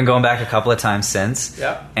 no, we've been going back a couple of times since.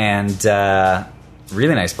 Yeah. And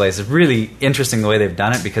really nice place. It's really interesting the way they've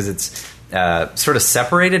done it because it's sort of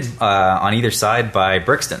separated on either side by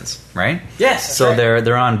Brixton's, right? Yes. So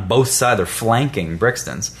they're on both sides. They're flanking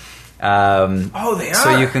Brixton's. They are.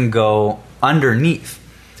 So you can go underneath.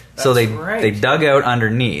 So they dug out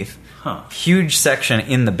underneath. Huge section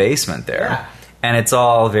in the basement there. Yeah. And it's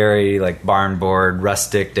all very like barn board,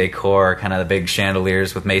 rustic decor, kind of the big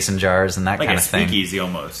chandeliers with mason jars and that kind of thing. Like a speakeasy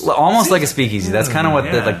almost. Almost like a speakeasy. That's kind of what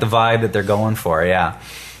the vibe that they're going for, yeah.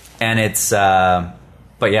 And it's,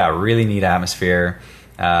 but yeah, really neat atmosphere.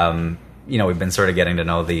 We've been sort of getting to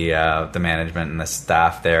know the management and the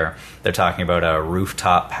staff there. They're talking about a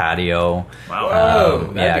rooftop patio.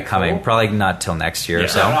 Wow. Coming cool. Probably not till next year or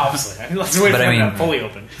so. Obviously. Let's wait for them fully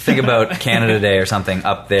open. Think about Canada Day or something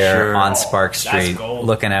up there on Spark Street,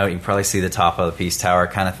 looking out. You can probably see the top of the Peace Tower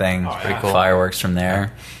kind of thing. Pretty cool. Fireworks from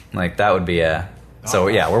there. Like that would be a... So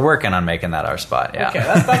yeah, we're working on making that our spot. Yeah, okay,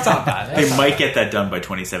 that's not bad. They might get that done by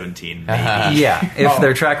 2017. Maybe. Yeah, if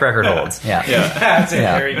their track record holds. Yeah, that's it.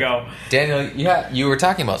 Yeah. There you go, Daniel. You were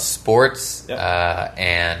talking about sports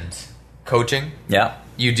and coaching. Yeah,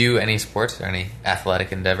 you do any sports or any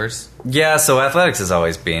athletic endeavors? Yeah, so athletics has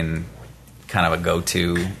always been kind of a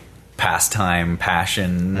go-to pastime,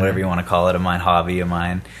 passion, whatever you want to call it, of mine, hobby of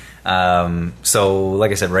mine. So,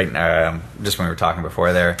 like I said, just when we were talking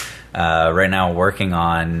before there. Right now working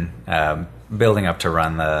on building up to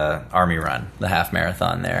run the Army Run, the half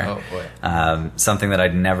marathon there. Oh boy. Something that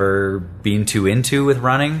I'd never been too into with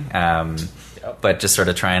running, but just sort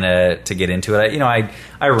of trying to get into it.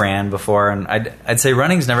 I ran before, and I'd say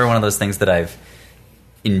running's never one of those things that I've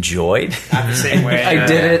enjoyed. I'm the same way.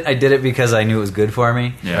 I did it because I knew it was good for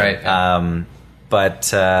me. Yeah. Right. But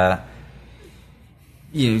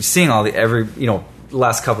seeing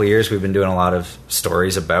last couple of years we've been doing a lot of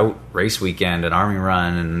stories about race weekend and Army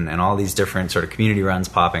Run and all these different sort of community runs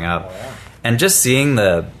popping up, and just seeing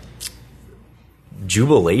the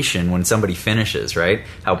jubilation when somebody finishes, right?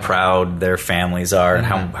 How proud their families are and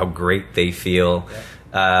how great they feel.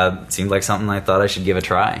 It seemed like something I thought I should give a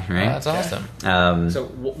try, right? Oh, that's awesome. So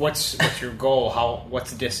what's your goal?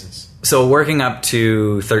 What's the distance? So working up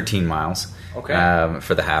to 13 miles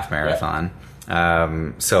for the half marathon.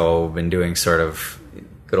 So been doing sort of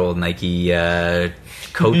good old Nike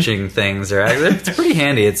coaching things. It's pretty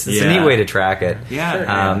handy. It's a neat way to track it.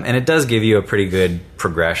 Yeah. And it does give you a pretty good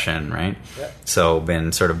progression, right? Yeah. So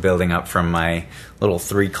been sort of building up from my little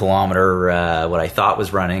 3 kilometer, what I thought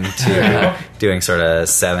was running, to doing sort of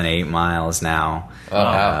 7-8 miles now.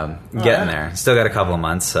 Getting there. Still got a couple of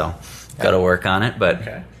months, so got to work on it,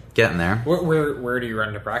 but getting there. Where do you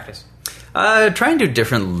run to practice? Try and do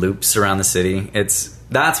different loops around the city.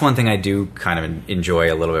 That's one thing I do kind of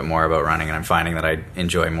enjoy a little bit more about running, and I'm finding that I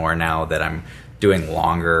enjoy more now that I'm doing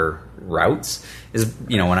longer routes. Is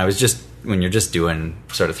when you're just doing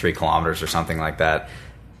sort of 3 kilometers or something like that,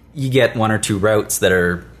 you get 1 or 2 routes that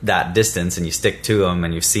are that distance, and you stick to them,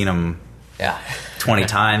 and you've seen them 20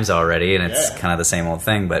 times already, and it's kind of the same old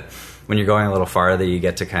thing. But when you're going a little farther, you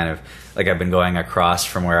get to kind of, like, I've been going across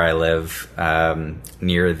from where I live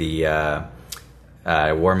near the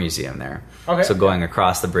War Museum there. Okay. So going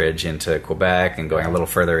across the bridge into Quebec and going a little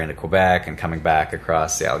further into Quebec and coming back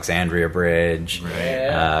across the Alexandria Bridge,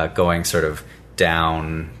 going sort of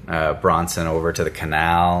down Bronson over to the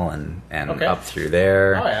canal and up through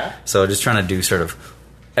there. Oh, yeah. So just trying to do sort of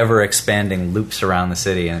ever expanding loops around the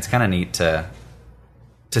city, and it's kind of neat to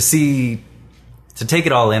take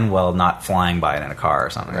it all in while not flying by it in a car or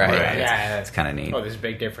something. Right. It's kind of neat. Oh, there's a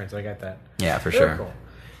big difference. I get that. Yeah, for sure. Cool.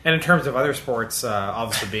 And in terms of other sports,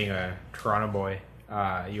 obviously being a Toronto boy,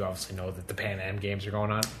 you obviously know that the Pan Am Games are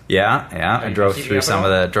going on. Yeah. I drove through some of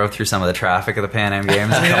the traffic of the Pan Am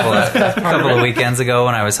Games a couple of weekends ago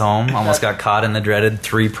when I was home. Almost got caught in the dreaded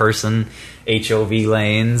 3-person HOV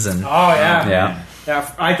lanes. And yeah.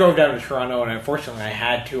 Yeah, I drove down to Toronto, and unfortunately I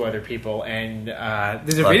had 2 other people, and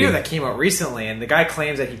there's a video that came out recently, and the guy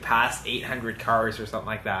claims that he passed 800 cars or something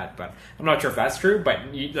like that, but I'm not sure if that's true,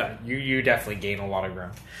 but you definitely gain a lot of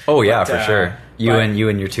ground. Oh, yeah, for sure. You and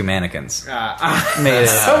your 2 mannequins. Somebody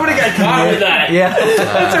got caught with that. Yeah.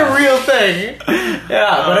 That's a real thing.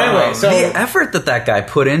 Yeah, but anyway, so... The effort that guy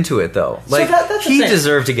put into it, though. Like, so he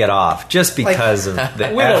deserved to get off just because of the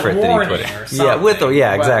effort that he put in.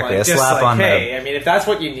 Yeah, exactly. Like, a slap on the... I mean, if that's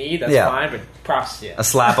what you need, that's fine, but props to you. A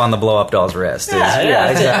slap on the blow-up doll's wrist.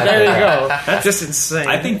 Exactly. There you go. That's just insane.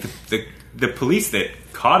 I think the police that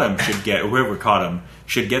caught him should get, whoever caught him,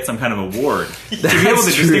 should get some kind of award to be able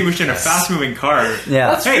to distinguish in a fast-moving car.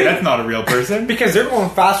 Yeah, that's not a real person, because they're going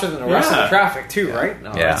faster than the rest of the traffic too, right?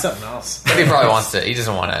 No, that's something else. But he probably wants to. He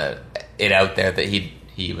doesn't want it out there that he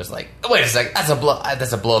was like, oh, wait a second, that's a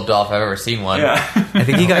blow-up doll if I've ever seen one. Yeah. I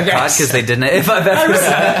think he got caught because they didn't. If I've ever,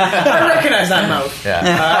 I recognize that mouth.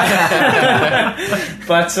 Yeah.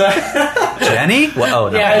 But Jenny? Well, oh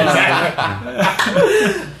no. Yeah,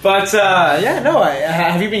 exactly. But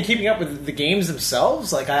have you been keeping up with the games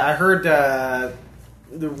themselves? Like I heard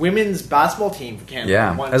the women's basketball team for Canada.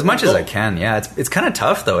 Yeah, as much as I can. Yeah, it's kind of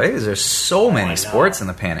tough though, because there's so many sports in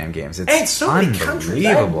the Pan Am Games. It's so many countries.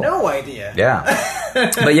 I have no idea. Yeah,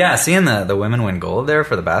 but yeah, seeing the women win gold there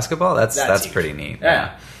for the basketball, that's pretty neat.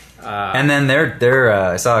 Yeah. And then they're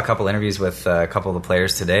I saw a couple interviews with a couple of the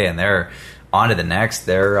players today, and they're on to the next.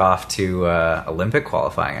 They're off to Olympic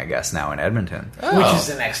qualifying, I guess, now in Edmonton. Which is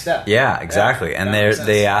the next step. Yeah, exactly. And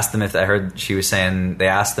they asked them if, I heard she was saying, they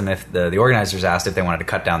asked them if, the organizers asked if they wanted to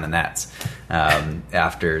cut down the nets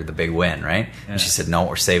after the big win, right? Yeah. And she said, no,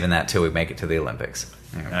 we're saving that till we make it to the Olympics.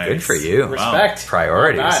 Nice. Good for you. Respect. Wow.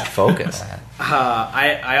 Priorities. Focus.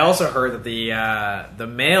 I also heard that the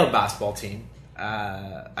male basketball team,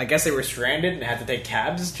 I guess they were stranded and had to take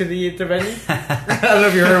cabs to the venue. I don't know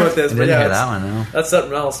if you heard about this, but yeah, that one. No. That's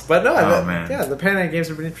something else. But no, the Pan Am Games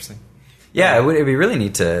have been interesting. Yeah, it'd be really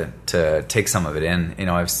neat to take some of it in. You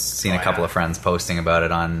know, I've seen a couple of friends posting about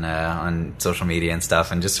it on social media and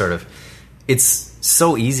stuff, and just sort of, it's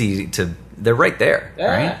so easy to. They're right there,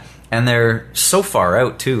 right? And they're so far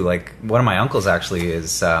out too. Like one of my uncles actually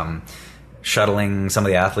is shuttling some of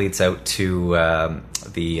the athletes out to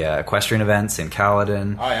the equestrian events in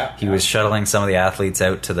Caledon. Oh, yeah. He was shuttling some of the athletes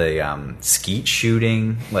out to the skeet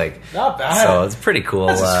shooting. Not bad. So it's a pretty cool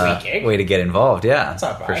That's a sweet gig. way to get involved. Yeah, That's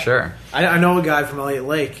not bad. for sure. I know a guy from Elliott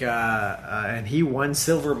Lake, and he won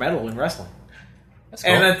silver medal in wrestling. That's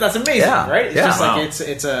cool. And that's amazing, right? It's just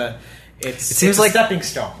like it seems like a stepping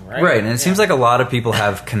stone, right? Right, and it seems like a lot of people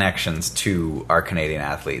have connections to our Canadian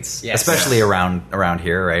athletes, especially around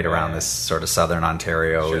here, right? Around this sort of southern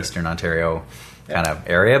Ontario, eastern Ontario kind of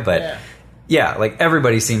area. But like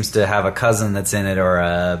everybody seems to have a cousin that's in it, or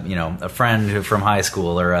a friend from high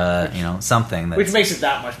school, or something. Which makes it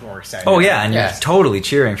that much more exciting. Oh yeah, and you're totally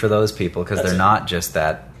cheering for those people because they're not just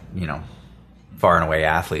that far and away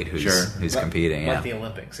athlete who's competing. Like the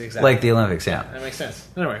Olympics, exactly. Like the Olympics, yeah. That makes sense.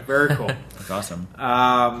 Anyway, very cool. That's awesome.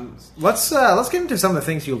 Let's get into some of the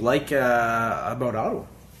things you like about Ottawa.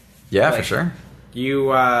 Yeah, for sure. You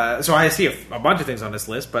so I see a bunch of things on this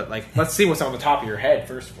list, but let's see what's on the top of your head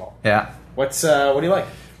first of all. Yeah. What do you like?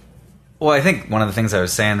 Well, I think one of the things I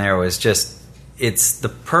was saying there was just it's the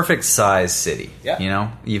perfect size city. Yeah.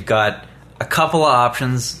 You've got a couple of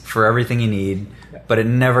options for everything you need. But it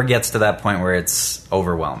never gets to that point where it's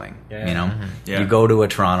overwhelming. You go to a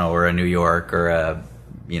Toronto or a New York or a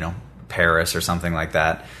Paris or something like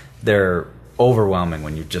that. They're overwhelming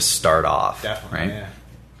when you just start off. Definitely, right? Yeah.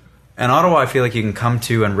 And Ottawa, I feel like you can come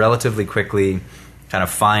to and relatively quickly kind of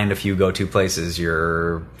find a few go-to places.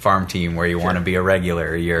 Your farm team where you want to be a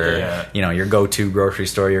regular. Your go-to grocery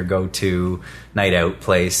store. Your go-to night out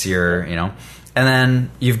place. And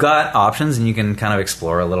then you've got options and you can kind of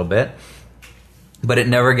explore a little bit. But it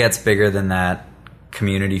never gets bigger than that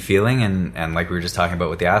community feeling, and like we were just talking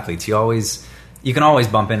about with the athletes, you can always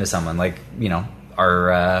bump into someone.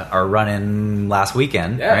 Our run-in last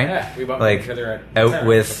weekend, right? Yeah, we bumped into each other out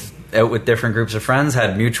with different groups of friends,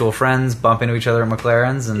 had mutual friends bump into each other at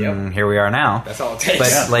McLaren's, and here we are now. That's all it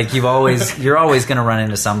takes. But you're always going to run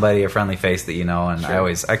into somebody, a friendly face that and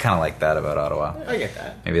I kind of like that about Ottawa. I get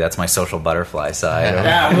that. Maybe that's my social butterfly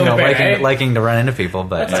side. Liking to run into people,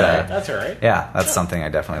 but that's all right. Yeah, that's something I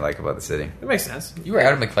definitely like about the city. It makes sense. You were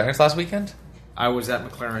out at McLaren's last weekend? I was at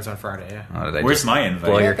McLaren's on Friday, yeah. Oh, where's my invite?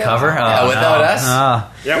 Blow your cover? Without us?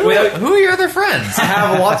 Who are your other friends? I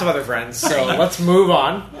have lots of other friends, so let's move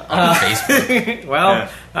on. Facebook.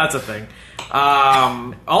 That's a thing.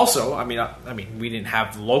 Also, I mean, we didn't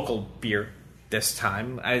have local beer this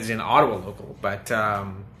time, as in Ottawa local, but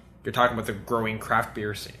you're talking about the growing craft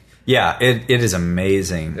beer scene. Yeah, it is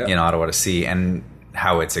amazing in Ottawa to see, and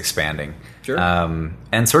how it's expanding. Sure.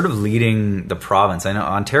 And sort of leading the province. I know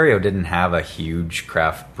Ontario didn't have a huge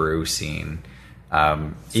craft brew scene,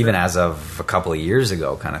 even as of a couple of years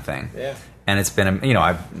ago, kind of thing. Yeah. And it's been,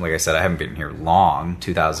 like I said, I haven't been here long,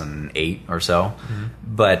 2008 or so. Mm-hmm.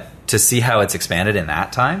 But to see how it's expanded in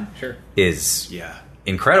that time is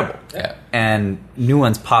incredible. Yeah. And new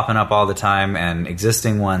ones popping up all the time, and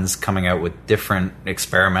existing ones coming out with different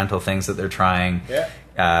experimental things that they're trying. Yeah.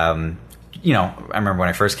 I remember when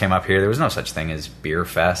I first came up here, there was no such thing as Beer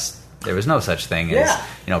Fest. There was no such thing as,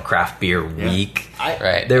 Craft Beer Week.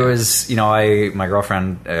 There was, my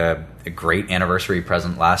girlfriend, a great anniversary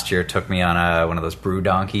present last year, took me on one of those Brew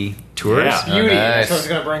Donkey tours. Yeah, beauty. That's what I was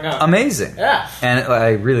going to bring up. Amazing. Yeah. And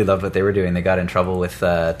I really loved what they were doing. They got in trouble with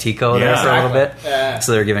Tico there for a little bit. Yeah.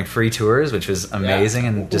 So they were giving free tours, which was amazing.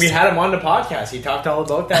 And we had him on the podcast. He talked all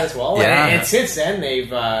about that as well. And since then, they've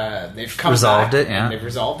come resolved back. it. Yeah. They've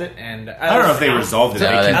resolved it. And I don't know if they resolved it. They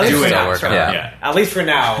can do it. At least for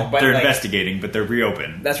now. But they're investigating, but they're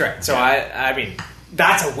reopened. That's right. So I mean,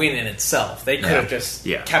 that's a win in itself. They could have just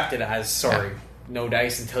kept it as no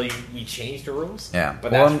dice until you change the rules. Yeah,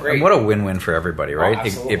 but that's great. And what a win-win for everybody, right?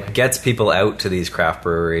 It gets people out to these craft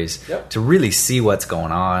breweries to really see what's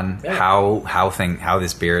going on, how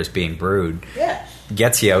this beer is being brewed. Yeah,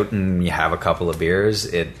 gets you out and you have a couple of beers.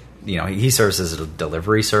 He serves as a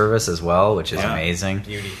delivery service as well, which is amazing.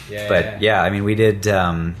 Beauty. I mean, we did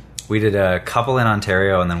a couple in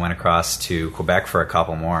Ontario and then went across to Quebec for a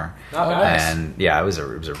couple more. Oh, nice. And it was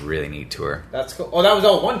a really neat tour. That's cool. Oh, that was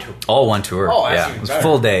all one tour. All one tour. Oh, that's even it was better.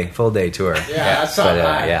 full day tour. That's not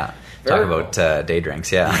bad. Talk about day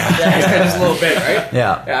drinks. Just a little bit, right?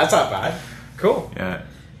 Yeah, that's not bad. Cool.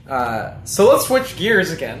 Yeah. So let's switch gears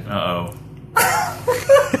again.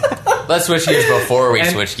 Let's switch gears before we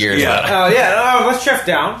switch gears. Let's shift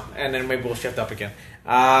down, and then maybe we'll shift up again.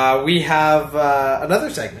 We have another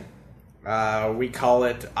segment. We call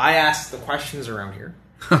it I Ask the Questions Around Here.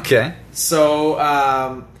 Okay.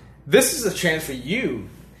 So this is a chance for you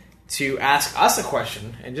to ask us a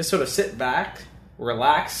question and just sort of sit back,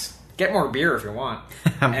 relax, get more beer if you want.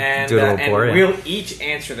 And, Do a little pour, and we'll each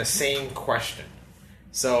answer the same question.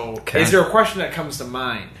 So, is there a question that comes to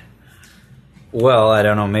mind? Well, I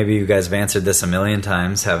don't know. Maybe you guys have answered this a million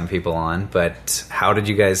times having people on, but how did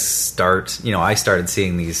you guys start? I started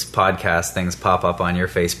seeing these podcast things pop up on your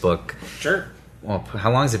Facebook. Sure. Well,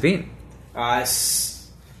 how long has it been? It's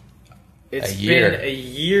been a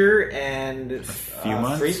year and a few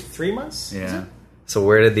months? 3 months? Yeah. So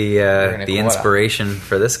where did the inspiration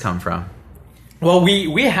for this come from? Well,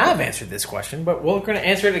 we have answered this question, but we're going to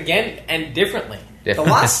answer it again and differently. The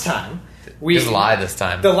last time just lie this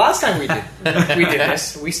time. The last time we did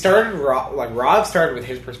this, we started Rob started with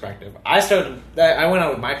his perspective. I went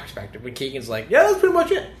out with my perspective, and Keegan's like, yeah, that's pretty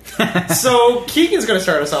much it. So Keegan's going to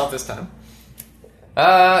start us off this time.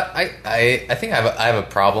 I think I have a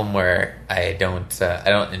problem where I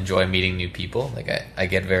don't enjoy meeting new people. Like I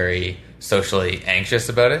get very socially anxious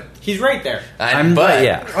about it. He's right there.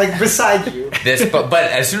 But beside you. But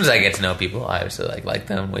as soon as I get to know people, I obviously like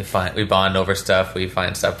them. We bond over stuff. We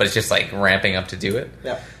find stuff, but it's just like ramping up to do it.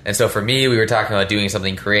 Yeah. And so for me, we were talking about doing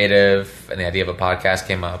something creative, and the idea of a podcast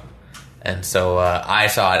came up. And so I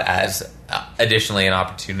saw it as additionally an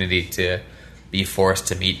opportunity to be forced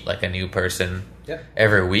to meet like a new person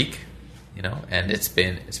every week, and it's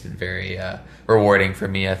been very rewarding for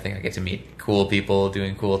me. I think I get to meet cool people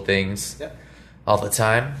doing cool things all the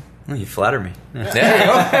time. Well, you flatter me.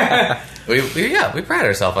 Yeah. we pride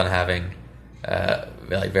ourselves on having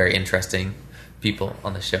very interesting people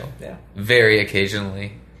on the show. Yeah. Very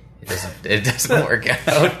occasionally it doesn't work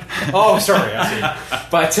out. Oh, sorry. I see.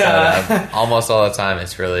 But almost all the time,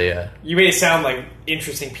 it's really. You made it sound like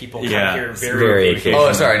interesting people come here very occasionally.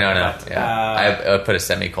 Oh, sorry, no. I put a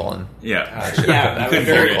semicolon. That would be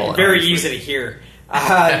very easy to hear.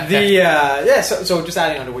 So just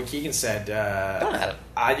adding on to what Keegan said. Don't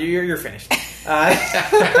add it. You're finished. The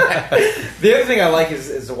other thing I like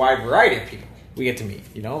is a wide variety of people we get to meet.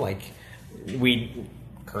 We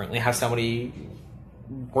currently have somebody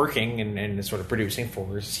working and sort of producing for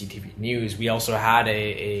CTV News. We also had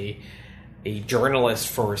a journalist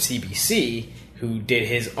for CBC who did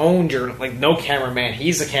his own journal, no cameraman.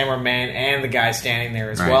 He's the cameraman and the guy standing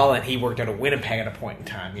there as well, and he worked out of Winnipeg at a point in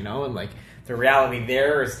time, and the reality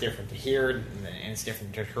there is different to here, and it's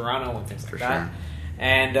different to Toronto and things like that. Sure.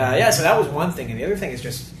 And so that was one thing, and the other thing is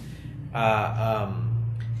just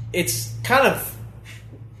it's kind of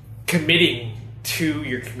committing to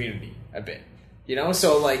your community a bit.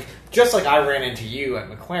 So just like I ran into you at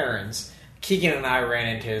McLaren's, Keegan and I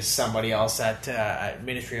ran into somebody else at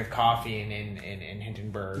Ministry of Coffee in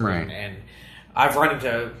Hintonburg, and I've run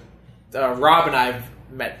into Rob and I've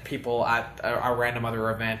met people at a random other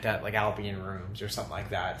event at Albion Rooms or something like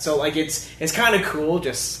that. So it's kind of cool.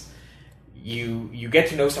 Just you get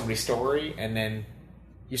to know somebody's story, and then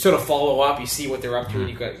you sort of follow up. You see what they're up to, and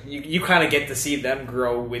you kind of get to see them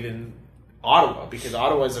grow within Ottawa, because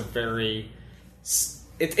Ottawa is a very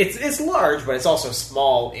it's large, but it's also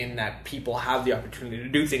small in that people have the opportunity to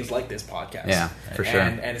do things like this podcast. Yeah, for sure.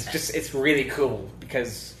 And it's really cool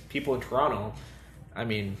because people in Toronto, I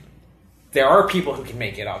mean, there are people who can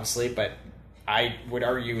make it, obviously, but I would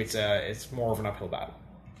argue it's more of an uphill battle.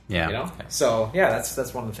 Yeah. So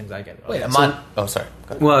that's one of the things I get. Wait, so, sorry.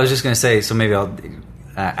 Well, I was just going to say, so maybe I'll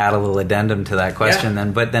add a little addendum to that question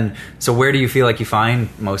then. But then, so where do you feel like you find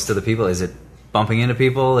most of the people? Is it bumping into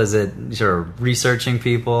people? Is it sort of researching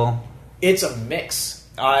people? It's a mix.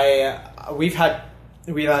 We've had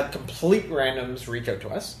complete randoms reach out to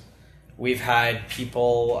us. We've had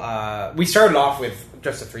people. We started off with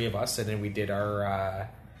just the three of us, and then we did our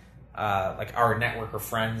network of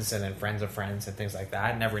friends, and then friends of friends, and things like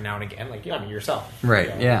that. And every now and again, yourself,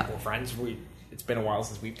 right? We're friends. It's been a while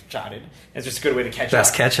since we've chatted. It's just a good way to catch up.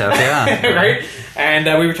 Best catch up, yeah. Right? And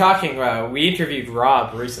we were talking. We interviewed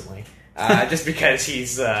Rob recently. Just because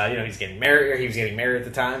he's getting married, or he was getting married at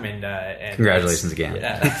the time, and congratulations again.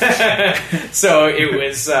 Yeah. So it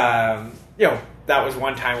was, that was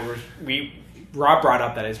one time where Rob brought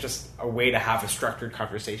up that it's just a way to have a structured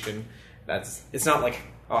conversation. It's not like,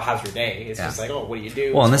 oh, how's your day? It's just like, oh, what do you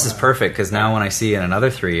do? Well, and this is perfect because now when I see you in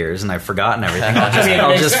another 3 years and I've forgotten everything,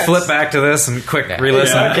 I'll just flip back to this and quick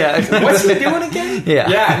re-listen. Yeah. What's he doing again?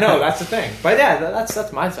 Yeah. No, that's the thing. But yeah,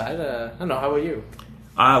 that's my side. I don't know. How about you?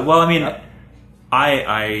 Well, I mean,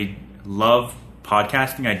 I love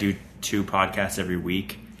podcasting. I do 2 podcasts every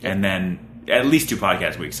week, and then at least 2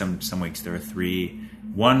 podcasts a week. Some weeks there are 3.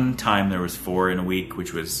 One time there was 4 in a week,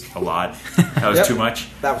 which was a lot. That was too much.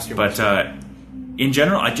 That was too much. But in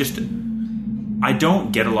general, I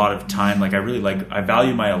don't get a lot of time. I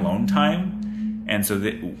value my alone time, and so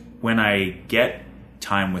that when I get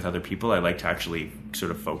time with other people, I like to actually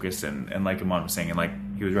sort of focus, and like Amon was saying, and like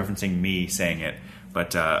he was referencing me saying it,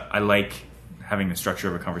 but I like having the structure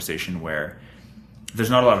of a conversation where there's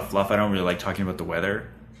not a lot of fluff. I don't really like talking about the weather.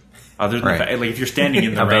 Other than the fact, like if you're standing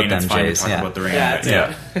in the rain, it's fine to talk about the rain.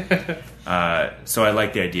 So I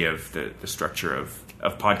like the idea of the structure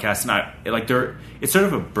of podcasts, and it's sort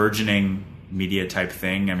of a burgeoning media type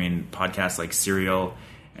thing. I mean, podcasts like Serial,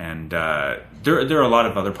 and there are a lot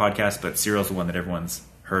of other podcasts, but Serial's the one that everyone's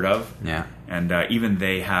heard of. Yeah, and even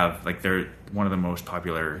they have they're one of the most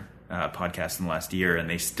popular podcasts in the last year, and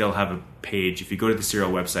they still have a page. If you go to the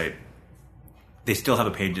Serial website, they still have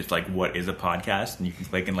a page that's like, what is a podcast? And you can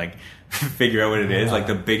click and figure out what it is. Like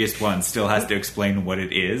the biggest one still has to explain what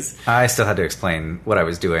it is. I still had to explain what I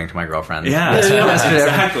was doing to my girlfriend. Yeah,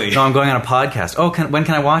 exactly. No, I'm going on a podcast. Oh, when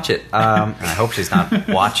can I watch it? And I hope she's not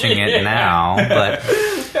watching it now, but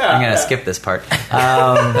I'm going to skip this part.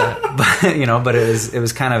 But it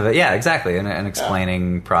was kind of exactly an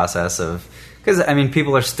explaining process of, because I mean,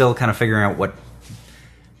 people are still kind of figuring out what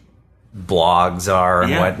blogs are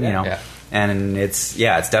and what and it's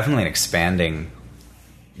definitely an expanding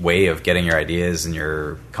way of getting your ideas and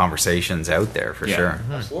your conversations out there for sure.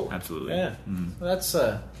 Absolutely. Yeah. That's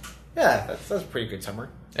a pretty good summary.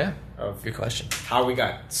 Yeah. Good question. How we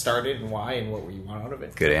got started and why and what you want out of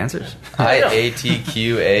it. Good answers. IATQAH.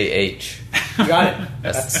 You got it.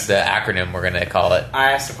 That's the acronym we're going to call it.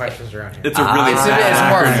 I asked the questions around here. It's a really it's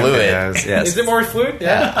more fluid. Yes. Is it more fluid?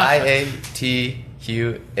 Yeah. IATQAH.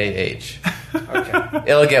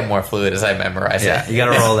 Okay. It'll get more fluid as I memorize it. You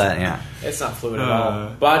got to roll that. Yeah. It's not fluid at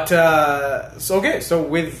all. But so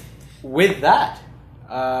with that,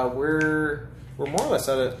 we're more or less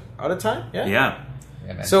out of time. Yeah.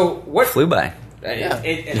 Yeah. So what flew by?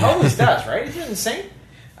 It always does, right? Isn't it insane?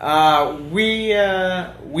 We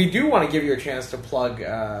do want to give you a chance to plug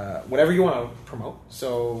whatever you want to promote.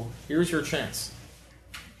 So here's your chance.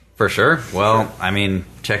 For sure. Well, I mean,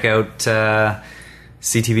 check out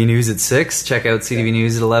CTV News at 6. Check out CTV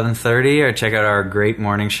News at 11:30, or check out our great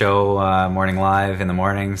morning show, Morning Live in the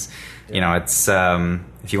mornings. Yeah. It's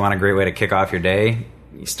if you want a great way to kick off your day,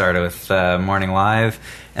 you start with Morning Live,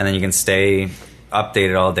 and then you can stay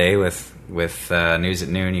updated all day with News at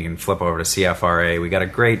Noon. You can flip over to CFRA. We got a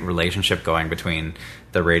great relationship going between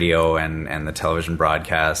the radio and the television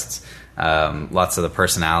broadcasts. Lots of the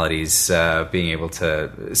personalities being able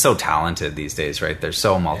to, so talented these days, right? They're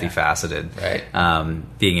so multifaceted. Right.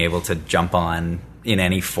 Being able to jump on in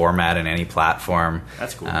any format, in any platform.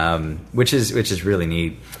 That's cool. Which is really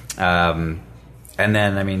neat. And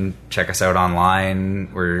then, I mean, check us out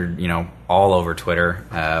online. We're, all over Twitter,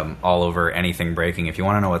 all over anything breaking. If you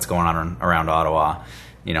want to know what's going on around Ottawa,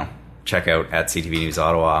 check out at CTV News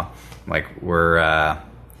Ottawa. We're,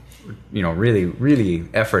 really, really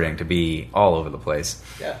efforting to be all over the place.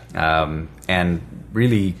 Yeah. And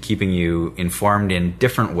really keeping you informed in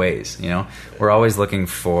different ways. We're always looking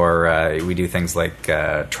for, we do things like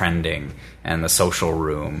trending and the social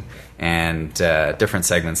room and different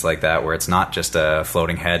segments like that, where it's not just a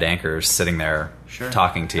floating head anchor sitting there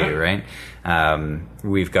talking to you, right?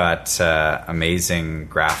 We've got amazing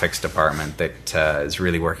graphics department that is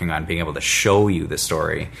really working on being able to show you the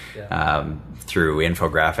story through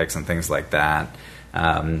infographics and things like that.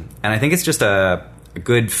 And I think it's just a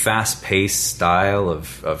good, fast-paced style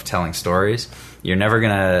of telling stories. You're never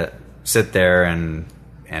going to sit there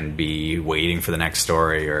and be waiting for the next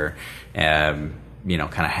story or kind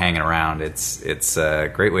of hanging around. It's a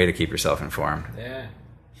great way to keep yourself informed. Yeah.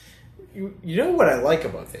 You know what I like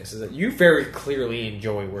about this is that you very clearly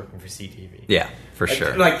enjoy working for CTV. Yeah, for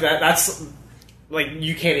sure. That's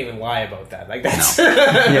you can't even lie about that. That's no.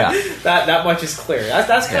 Yeah. that much is clear.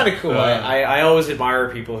 That's kind of cool. I always admire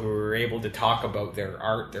people who are able to talk about their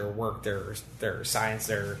art, their work, their science,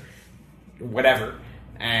 their whatever,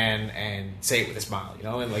 and say it with a smile.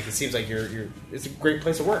 And it seems like it's a great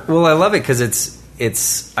place to work. Well, I love it because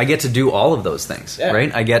it's I get to do all of those things,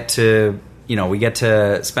 right? I get to. We get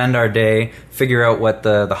to spend our day, figure out what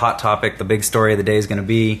the hot topic, the big story of the day is going to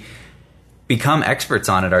be, become experts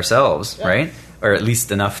on it ourselves, right? Or at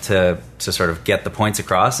least enough to sort of get the points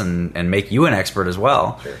across and make you an expert as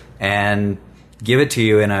well. Sure. And give it to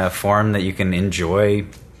you in a form that you can enjoy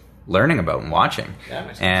learning about and watching.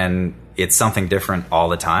 Yeah, and it's something different all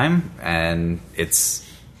the time. And it's,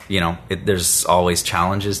 there's always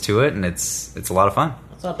challenges to it, and it's a lot of fun.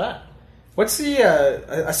 That's not bad. What's the,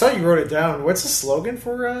 I saw you wrote it down. What's the slogan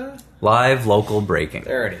for, Live, local, breaking.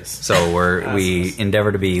 There it is. So we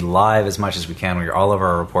endeavor to be live as much as we can. All of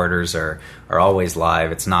our reporters are always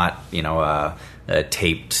live. It's not, a a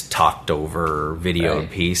taped, talked over, videoed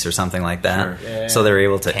piece or something like that. Sure. Yeah. So they're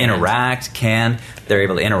able to they're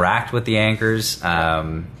able to interact with the anchors,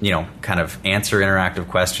 kind of answer interactive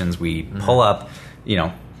questions. We pull up,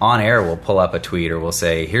 on air, we'll pull up a tweet or we'll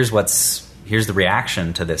say, here's the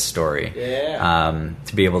reaction to this story. Yeah.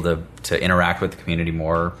 To be able to interact with the community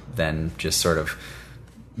more than just sort of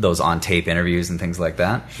those on-tape interviews and things like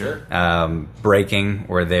that. Sure. Breaking,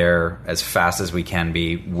 we're there as fast as we can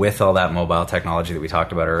be with all that mobile technology that we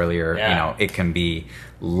talked about earlier. Yeah. It can be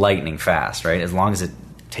lightning fast, right? As long as it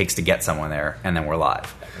takes to get someone there, and then we're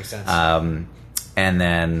live. That makes sense. And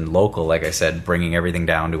then local, like I said, bringing everything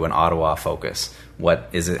down to an Ottawa focus. What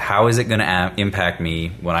is it? How is it going to impact me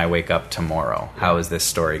when I wake up tomorrow? How is this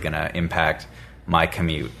story going to impact my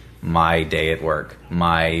commute, my day at work,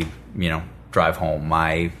 my drive home,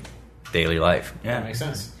 my daily life? Yeah, that makes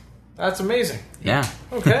sense. That's amazing. Yeah.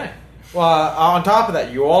 Okay. Well, on top of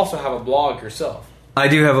that, you also have a blog yourself. I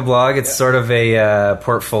do have a blog. It's sort of a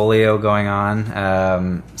portfolio going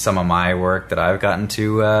on. Some of my work that I've gotten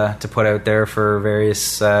to put out there for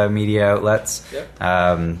various media outlets.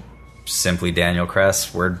 Yep. Simply Daniel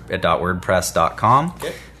Cress, .wordpress.com.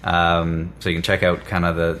 Okay. So you can check out kind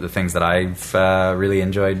of the things that I've really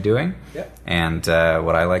enjoyed doing. Yep. And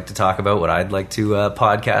what I like to talk about, what I'd like to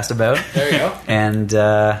podcast about. There you go. And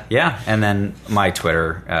and then my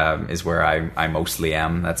Twitter is where I mostly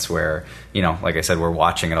am. That's where, like I said, we're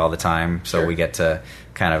watching it all the time. So Sure. we get to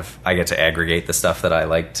I get to aggregate the stuff that I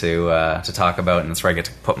like to talk about, and that's where I get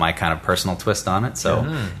to put my kind of personal twist on it.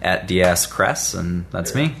 So at DS Cress, and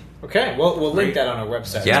that's me. Okay, well, we'll link that on our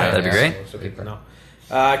website. Yeah, that'd be great. So people know.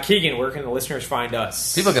 Keegan, where can the listeners find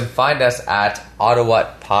us? People can find us at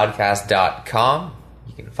ottawhatpodcast.com.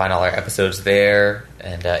 You can find all our episodes there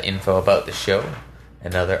and info about the show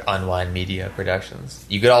and other Unwind Media productions.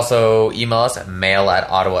 You could also email us at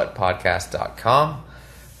mail@ottawhatpodcast.com.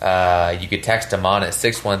 You could text them on at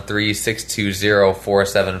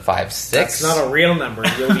 613-620-4756. That's not a real number.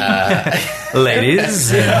 You'll be...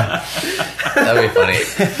 Ladies. That'd be funny.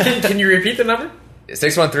 Can you repeat the number?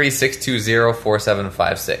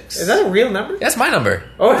 613-620-4756. Is that a real number? That's my number.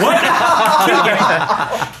 Oh,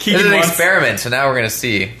 It's an experiment, so now we're going to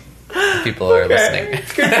see if people are listening.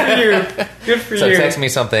 Good for you. Good for So you. text me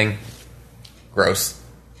something gross.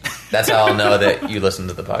 That's how I'll know that you listen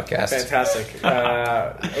to the podcast. Fantastic.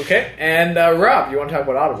 Okay, and Rob, you want to talk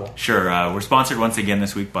about Audible? Sure. We're sponsored once again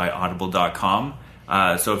this week by Audible.com.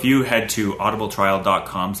 So if you head to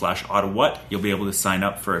audibletrial.com/Ottawhat, you'll be able to sign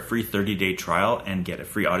up for a free 30-day trial and get a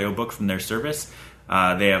free audiobook from their service.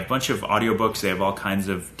 They have a bunch of audiobooks. They have all kinds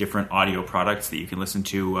of different audio products that you can listen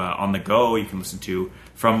to on the go. You can listen to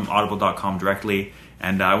from audible.com directly.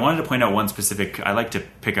 And I wanted to point out I like to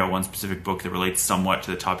pick out one specific book that relates somewhat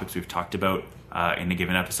to the topics we've talked about in a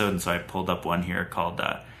given episode. And so I pulled up one here called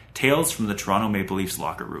Tales from the Toronto Maple Leafs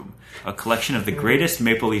Locker Room, a collection of the greatest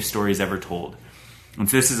Maple Leaf stories ever told. And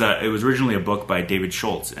so it was originally a book by David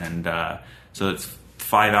Schultz. And so it's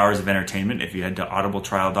 5 hours of entertainment. If you head to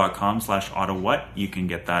audibletrial.com/Ottawhat, you can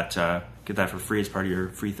get that for free as part of your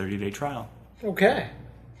free 30-day trial. Okay.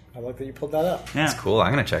 I like that you pulled that up. Yeah. That's cool.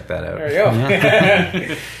 I'm going to check that out. There you go.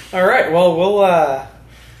 Yeah. All right. Well,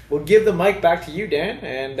 we'll give the mic back to you, Dan,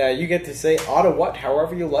 and you get to say Ottawhat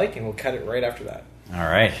however you like, and we'll cut it right after that. All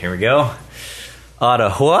right, here we go.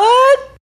 Ottawhat?